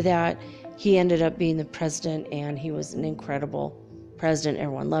agreed to that. He ended up being the president, and he was an incredible president.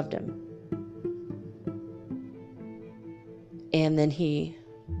 Everyone loved him. And then he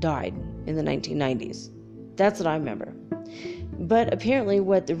died in the 1990s. That's what I remember. But apparently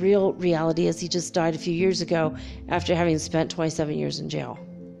what the real reality is, he just died a few years ago after having spent 27 years in jail,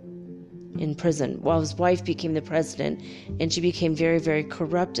 in prison, while his wife became the president, and she became very, very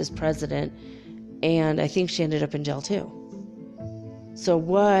corrupt as president, and I think she ended up in jail too. So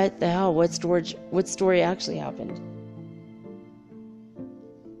what the hell? What story actually happened?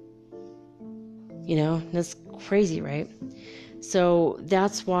 That's crazy, right? So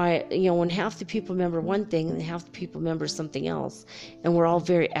that's why, when half the people remember one thing and half the people remember something else, and we're all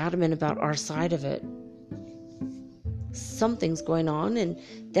very adamant about our side of it, something's going on, and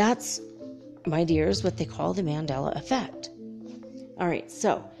that's, my dears, what they call the Mandela effect. All right,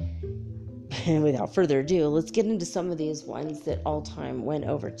 so without further ado, let's get into some of these ones that All Time went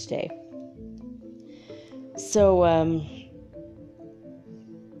over today. So,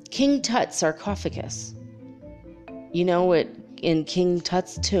 King Tut's sarcophagus. What in King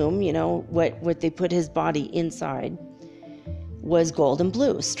Tut's tomb, what they put his body inside was gold and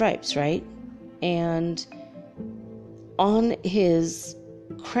blue stripes, right? And on his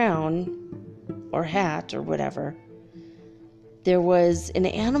crown or hat or whatever, there was an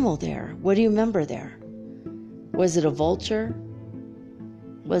animal there. What do you remember there? Was it a vulture?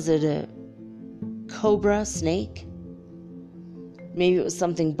 Was it a cobra, snake? Maybe it was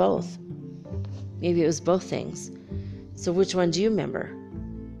something both. Maybe it was both things. So which one do you remember?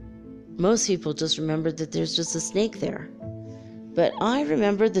 Most people just remembered that there's just a snake there. But I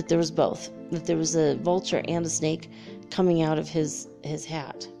remembered that there was both. That there was a vulture and a snake coming out of his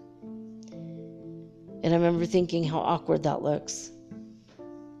hat. And I remember thinking how awkward that looks.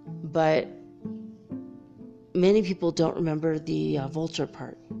 But many people don't remember the vulture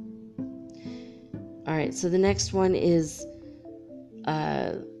part. All right, so the next one is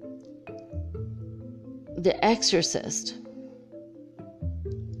The Exorcist,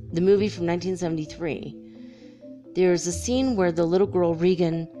 the movie from 1973. There's a scene where the little girl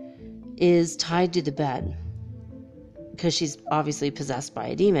Regan is tied to the bed because she's obviously possessed by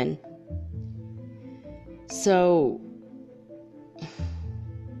a demon. So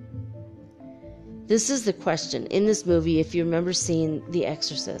this is the question. In this movie, if you remember seeing The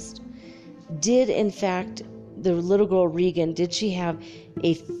Exorcist, did in fact the little girl Regan, did she have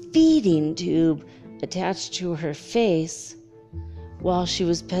a feeding tube attached to her face while she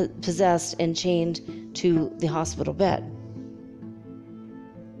was possessed and chained to the hospital bed?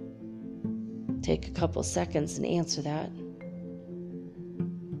 Take a couple seconds and answer that.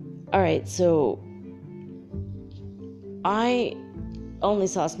 All right, so I only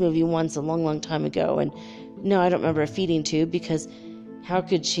saw this movie once a long, long time ago, and no, I don't remember a feeding tube, because how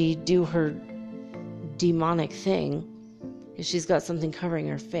could she do her demonic thing if she's got something covering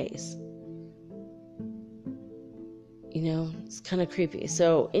her face? You know, it's kind of creepy.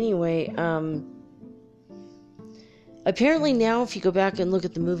 So anyway, apparently now, if you go back and look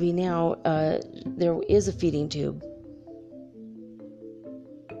at the movie now, there is a feeding tube.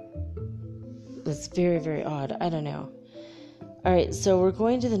 That's very, very odd. I don't know. All right, so we're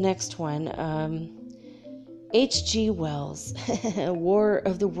going to the next one. H.G. Wells, War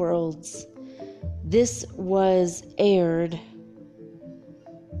of the Worlds. This was aired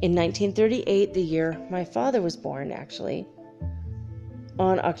in 1938, the year my father was born, actually,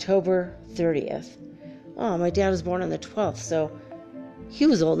 on October 30th. Oh, my dad was born on the 12th, so he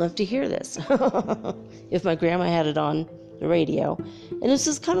was old enough to hear this, if my grandma had it on the radio. And this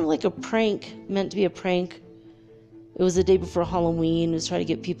is kind of like a prank, meant to be a prank. It was the day before Halloween. It was trying to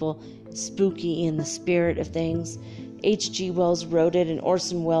get people spooky in the spirit of things. H.G. Wells wrote it, and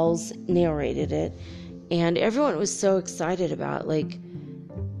Orson Welles narrated it. And everyone was so excited about, like,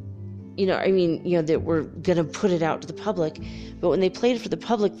 that we're going to put it out to the public. But when they played it for the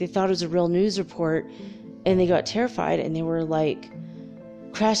public, they thought it was a real news report, and they got terrified, and they were, like,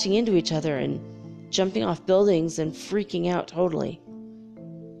 crashing into each other and jumping off buildings and freaking out totally.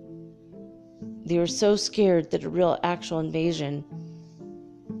 They were so scared that a real actual invasion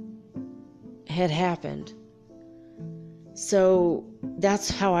had happened. So that's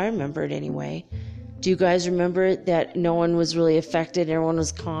how I remember it anyway. Do you guys remember it that no one was really affected, everyone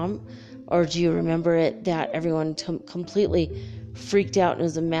was calm? Or do you remember it that everyone completely freaked out and it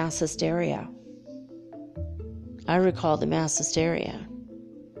was a mass hysteria? I recall the mass hysteria.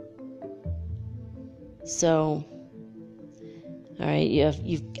 So, all right,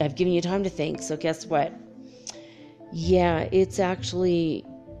 I've given you time to think, so guess what? Yeah, it's actually,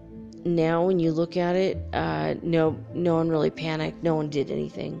 now when you look at it, no one really panicked, no one did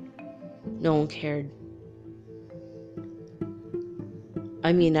anything, no one cared.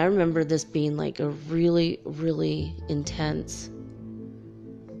 I mean, I remember this being like a really, really intense,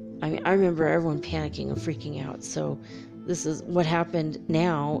 I remember everyone panicking and freaking out, so this is, what happened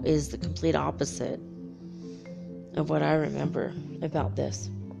now is the complete opposite of what I remember about this.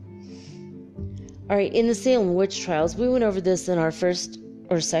 All right, in the Salem witch trials, we went over this in our first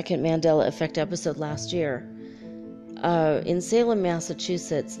or second Mandela Effect episode last year. In Salem,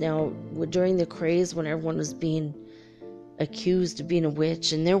 Massachusetts, now during the craze when everyone was being accused of being a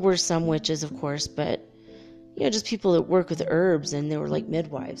witch, and there were some witches, of course, but just people that work with herbs, and they were like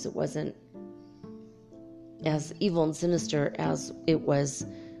midwives. It wasn't as evil and sinister as it was,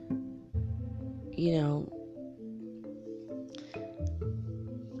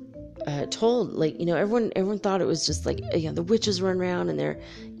 told. Like, everyone thought it was just like, the witches run around and they're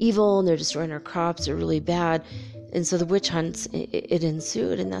evil and they're destroying our crops, they're really bad. And so the witch hunts, it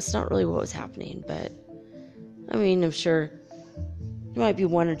ensued, and that's not really what was happening. But I mean, I'm sure there might be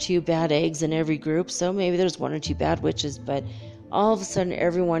one or two bad eggs in every group, so maybe there's one or two bad witches, but all of a sudden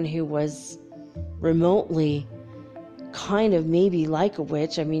everyone who was remotely kind of maybe like a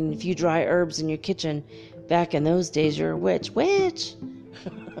witch, I mean, if you dry herbs in your kitchen back in those days, you're a witch.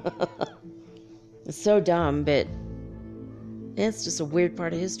 It's so dumb, but it's just a weird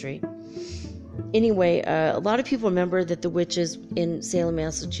part of history. Anyway, a lot of people remember that the witches in Salem,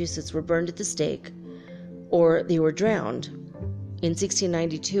 Massachusetts were burned at the stake, or they were drowned in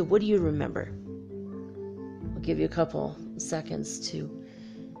 1692. What do you remember? I'll give you a couple seconds to,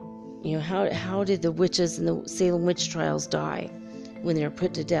 how did the witches in the Salem witch trials die when they were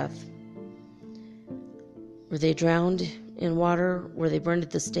put to death? Were they drowned in water? Were they burned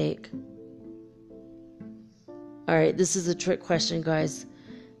at the stake? All right, this is a trick question, guys.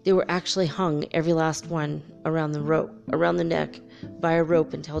 They were actually hung, every last one, around the neck, by a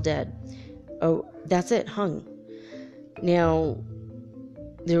rope until dead. Oh, that's it, hung. Now,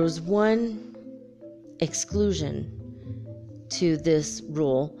 there was one exclusion to this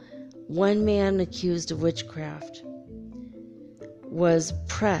rule. One man accused of witchcraft was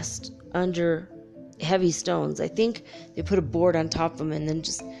pressed under heavy stones. I think they put a board on top of him and then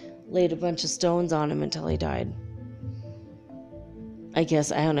just laid a bunch of stones on him until he died. I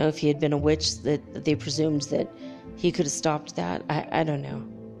guess, I don't know if he had been a witch, that they presumed that he could have stopped that. I don't know.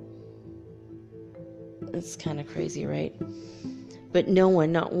 It's kind of crazy, right? But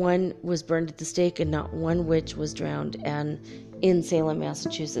not one was burned at the stake, and not one witch was drowned and in Salem,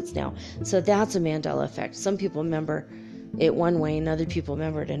 Massachusetts now. So that's a Mandela effect. Some people remember it one way and other people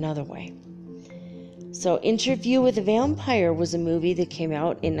remember it another way. So Interview with a Vampire was a movie that came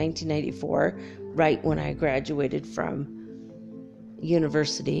out in 1994, right when I graduated from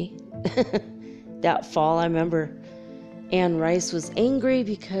university. That fall, I remember Anne Rice was angry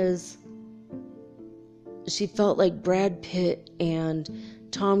because she felt like Brad Pitt and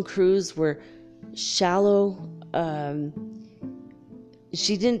Tom Cruise were shallow.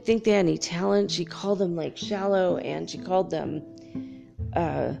 She didn't think they had any talent. She called them like shallow, and she called them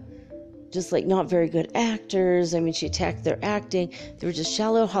just like not very good actors. I mean, she attacked their acting. They were just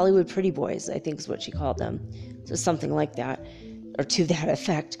shallow Hollywood pretty boys, I think is what she called them. So something like that, or to that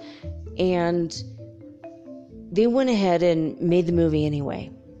effect. And they went ahead and made the movie anyway.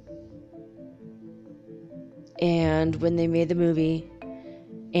 And when they made the movie,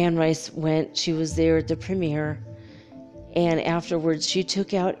 Anne Rice went. She was there at the premiere. And afterwards, she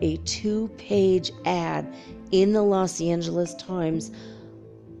took out a 2-page ad in the Los Angeles Times,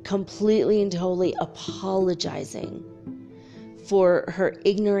 completely and totally apologizing for her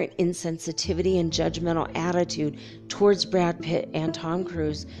ignorant insensitivity and judgmental attitude towards Brad Pitt and Tom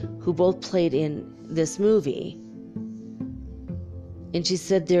Cruise, who both played in this movie. And she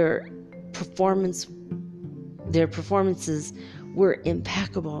said their performances were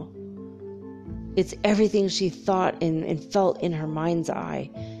impeccable. It's everything she thought and felt in her mind's eye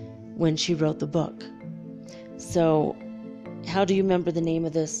when she wrote the book. So, how do you remember the name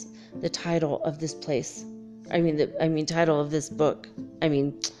of this? The title of this place? Title of this book.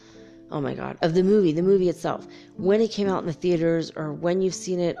 Oh my God, of the movie itself. When it came out in the theaters, or when you've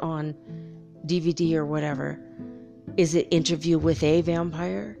seen it on DVD or whatever. Is it Interview with a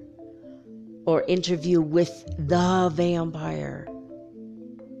Vampire? Or Interview with the Vampire?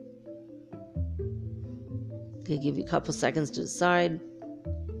 I'll give you a couple seconds to decide.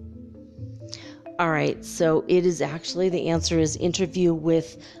 All right, so it is actually, the answer is Interview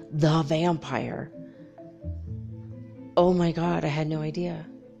with the Vampire. Oh my God, I had no idea.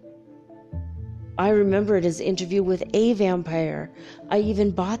 I remember it as Interview with a Vampire. I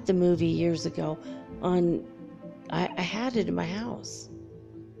even bought the movie years ago I had it in my house.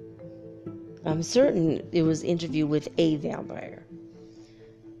 I'm certain it was Interview with a Vampire,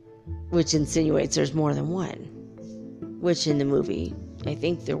 which insinuates there's more than one, which in the movie, I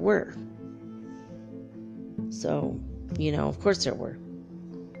think there were. So, of course there were.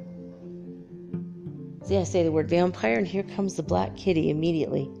 See, I say the word vampire, and here comes the black kitty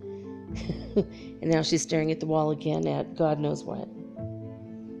immediately. And now she's staring at the wall again at God knows what.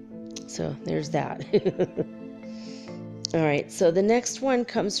 So, there's that. All right, so the next one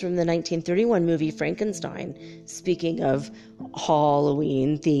comes from the 1931 movie Frankenstein. Speaking of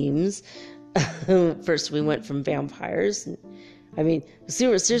Halloween themes, first we went from vampires.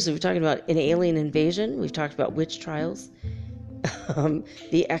 Seriously, we're talking about an alien invasion. We've talked about witch trials.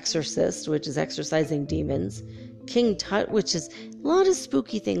 The Exorcist, which is exorcising demons. King Tut, which is a lot of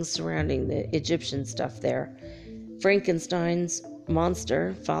spooky things surrounding the Egyptian stuff there. Frankenstein's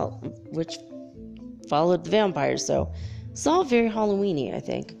monster, which followed the vampires. So it's all very Halloween-y, I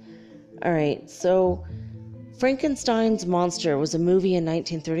think. All right, so Frankenstein's monster was a movie in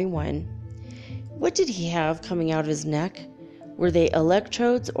 1931. What did he have coming out of his neck? Were they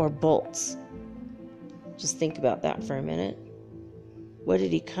electrodes or bolts? Just think about that for a minute. What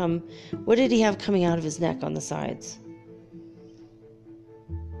did he have coming out of his neck on the sides?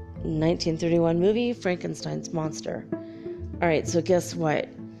 1931 movie, Frankenstein's monster. All right, so guess what?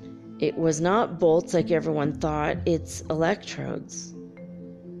 It was not bolts like everyone thought. It's electrodes.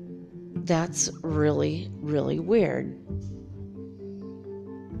 That's really, really weird.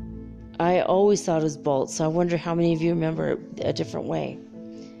 I always thought it was bolts, so I wonder how many of you remember it a different way.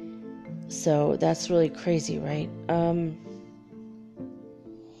 So that's really crazy, right?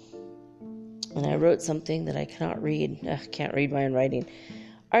 And I wrote something that I cannot read. I can't read my own writing.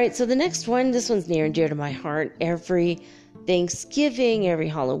 All right, so the next one, this one's near and dear to my heart. Every Thanksgiving, every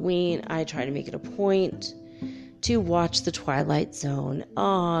Halloween, I try to make it a point to watch The Twilight Zone.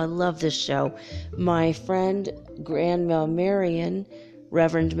 Oh, I love this show. My friend, Grandma Marion,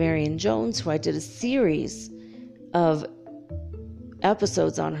 Reverend Marion Jones, who I did a series of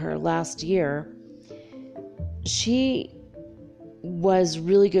episodes on her last year, she was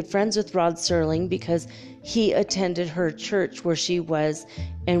really good friends with Rod Serling because he attended her church where she was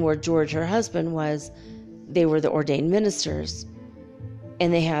and where George, her husband, was. They were the ordained ministers,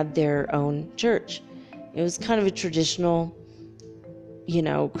 and they had their own church. It was kind of a traditional,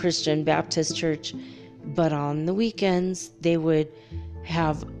 Christian Baptist church, But on the weekends, they would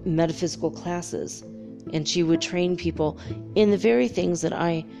have metaphysical classes, and she would train people in the very things that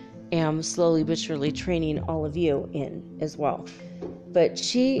I am slowly but surely training all of you in as well. But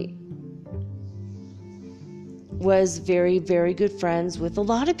she was very, very good friends with a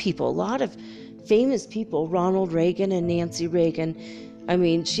lot of people, a lot of famous people, Ronald Reagan and Nancy Reagan. I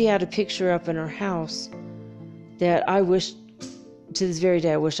mean, she had a picture up in her house that I wish, to this very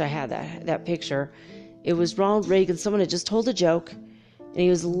day, I wish I had that picture. It was Ronald Reagan. Someone had just told a joke, and he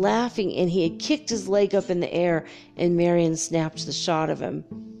was laughing, and he had kicked his leg up in the air, and Marion snapped the shot of him.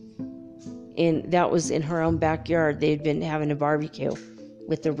 And that was in her own backyard. They'd been having a barbecue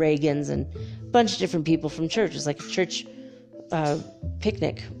with the Reagans and a bunch of different people from church. It was like a church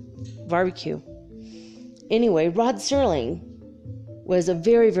picnic, barbecue. Anyway, Rod Serling was a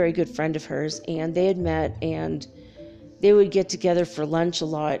very, very good friend of hers, and they had met, and they would get together for lunch a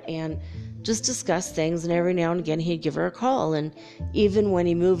lot and just discuss things, and every now and again he'd give her a call. And even when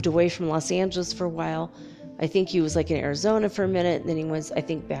he moved away from Los Angeles for a while, I think he was like in Arizona for a minute, and then he was, I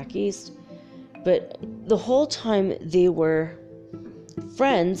think, back east. But the whole time they were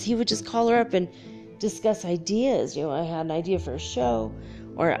friends, he would just call her up and discuss ideas. You know, I had an idea for a show,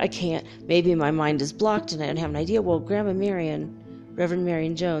 or I can't, maybe my mind is blocked and I don't have an idea. Well, Grandma Marion, Reverend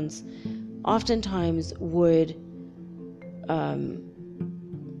Marion Jones, oftentimes would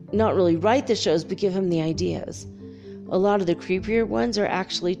not really write the shows, but give him the ideas. A lot of the creepier ones are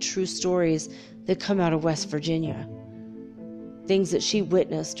actually true stories that come out of West Virginia. Things that she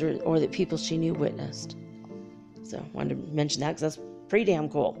witnessed or that people she knew witnessed. So I wanted to mention that because that's pretty damn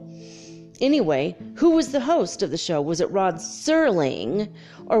cool. Anyway, who was the host of the show? Was it Rod Serling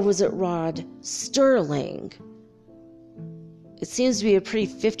or was it Rod Sterling? It seems to be a pretty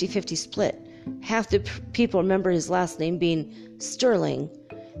 50-50 split. Half the people remember his last name being Sterling.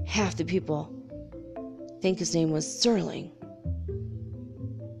 Half the people think his name was Serling.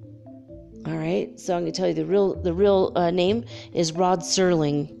 All right, so I'm going to tell you the real name is Rod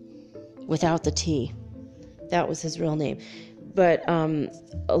Serling without the T. That was his real name. But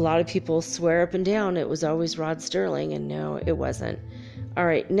a lot of people swear up and down it was always Rod Serling, and no, it wasn't. All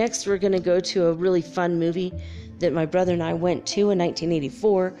right, next we're going to go to a really fun movie that my brother and I went to in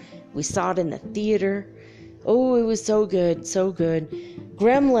 1984. We saw it in the theater. Oh, it was so good, so good.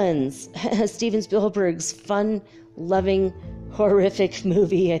 Gremlins, Steven Spielberg's fun-loving, horrific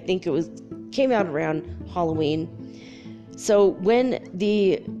movie. I think came out around Halloween. So when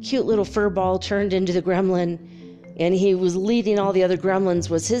the cute little fur ball turned into the gremlin and he was leading all the other gremlins,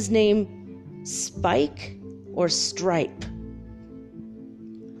 was his name Spike or Stripe?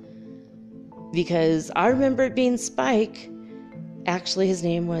 Because I remember it being Spike. Actually, his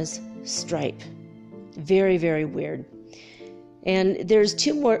name was Stripe. Very, very weird. And there's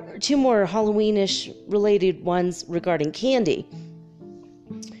two more Halloweenish related ones regarding candy.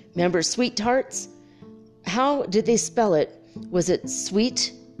 Remember Sweet Tarts? How did they spell it? Was it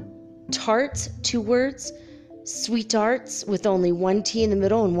Sweet Tarts, 2 words? Sweet Tarts with only 1 T in the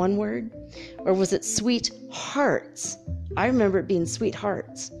middle and 1 word? Or was it Sweet Hearts? I remember it being Sweet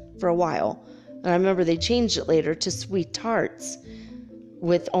Hearts for a while. And I remember they changed it later to Sweet Tarts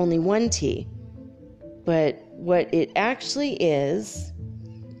with only 1 T. But what it actually is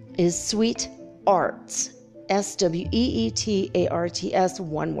Sweet Arts. SWEETARTS,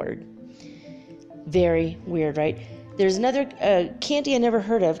 1 word. Very weird, right? There's another candy I never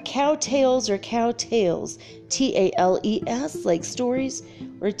heard of. Cowtails or Cowtails. TALES, like stories,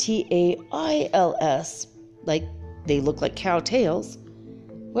 or TAILS, like they look like cowtails.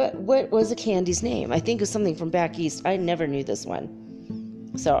 What was a candy's name? I think it was something from back east. I never knew this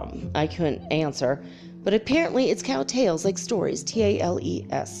one, so I couldn't answer. But apparently it's Cowtails, like stories,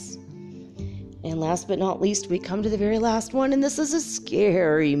 TALES. And last but not least, we come to the very last one, and this is a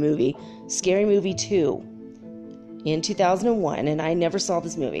scary movie. Scary Movie 2 in 2001, and I never saw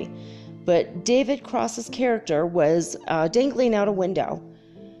this movie. But David Cross's character was dangling out a window,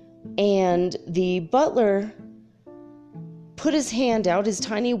 and the butler put his hand out, his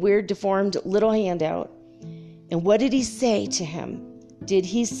tiny, weird, deformed little hand out, and what did he say to him? Did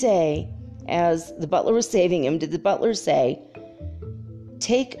he say, as the butler was saving him, did the butler say,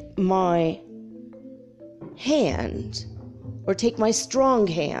 "Take my hand," or "take my strong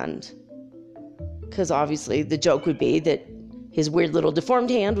hand"? Because obviously the joke would be that his weird little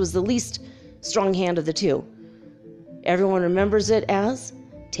deformed hand was the least strong hand of the two. Everyone remembers it as,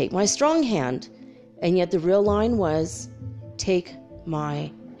 "Take my strong hand," and yet the real line was, "Take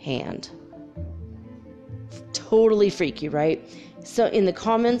my hand." Totally freaky, right? So in the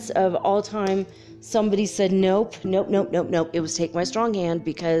comments of all time, somebody said, nope. It was "Take my strong hand,"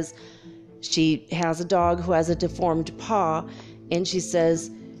 because She has a dog who has a deformed paw, and she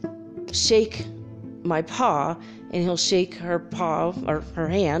says, shake my paw, and he'll shake her paw or her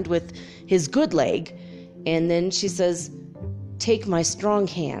hand with his good leg. And then she says, take my strong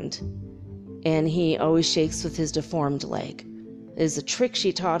hand, and he always shakes with his deformed leg. It is a trick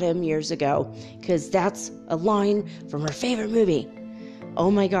she taught him years ago, because that's a line from her favorite movie.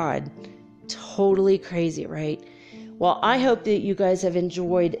 Oh my God, totally crazy, right? Well, I hope that you guys have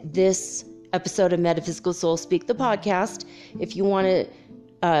enjoyed this episode of Metaphysical Soul Speak, the podcast. If you want to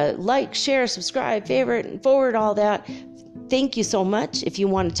like, share, subscribe, favorite, and forward all that, thank you so much. If you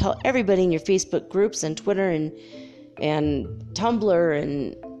want to tell everybody in your Facebook groups and Twitter and Tumblr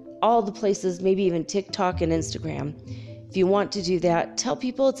and all the places, maybe even TikTok and Instagram, if you want to do that, tell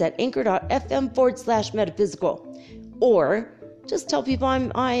people it's at anchor.fm/metaphysical, or just tell people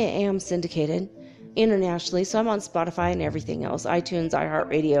I am syndicated internationally, so I'm on Spotify and everything else, iTunes,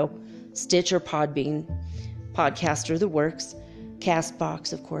 iHeartRadio, Stitcher, Podbean, Podcaster, the works,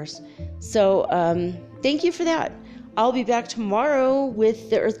 Castbox, of course. So thank you for that. I'll be back tomorrow with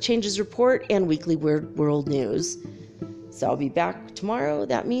the Earth Changes Report and weekly Weird World News. So I'll be back tomorrow.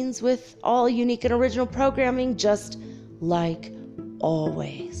 That means with all unique and original programming, just like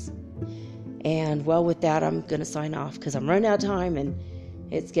always. And well, with that, I'm going to sign off because I'm running out of time and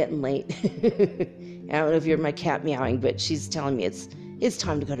it's getting late. I don't know if you're my cat meowing, but she's telling me it's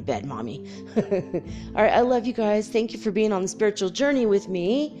time to go to bed, Mommy. All right, I love you guys. Thank you for being on the spiritual journey with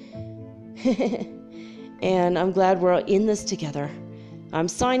me. And I'm glad we're all in this together. I'm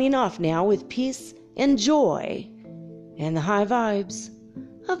signing off now with peace and joy and the high vibes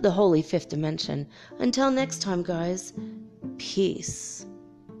of the holy fifth dimension. Until next time, guys, peace.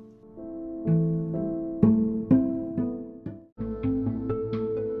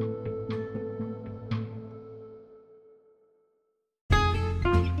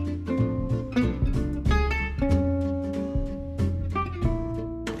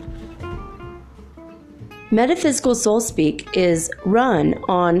 Metaphysical Soul Speak is run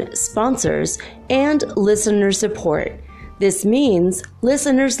on sponsors and listener support. This means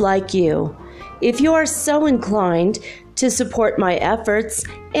listeners like you. If you are so inclined to support my efforts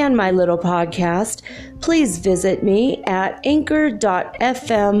and my little podcast, please visit me at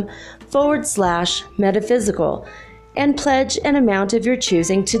anchor.fm/metaphysical and pledge an amount of your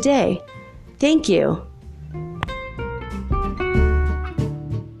choosing today. Thank you.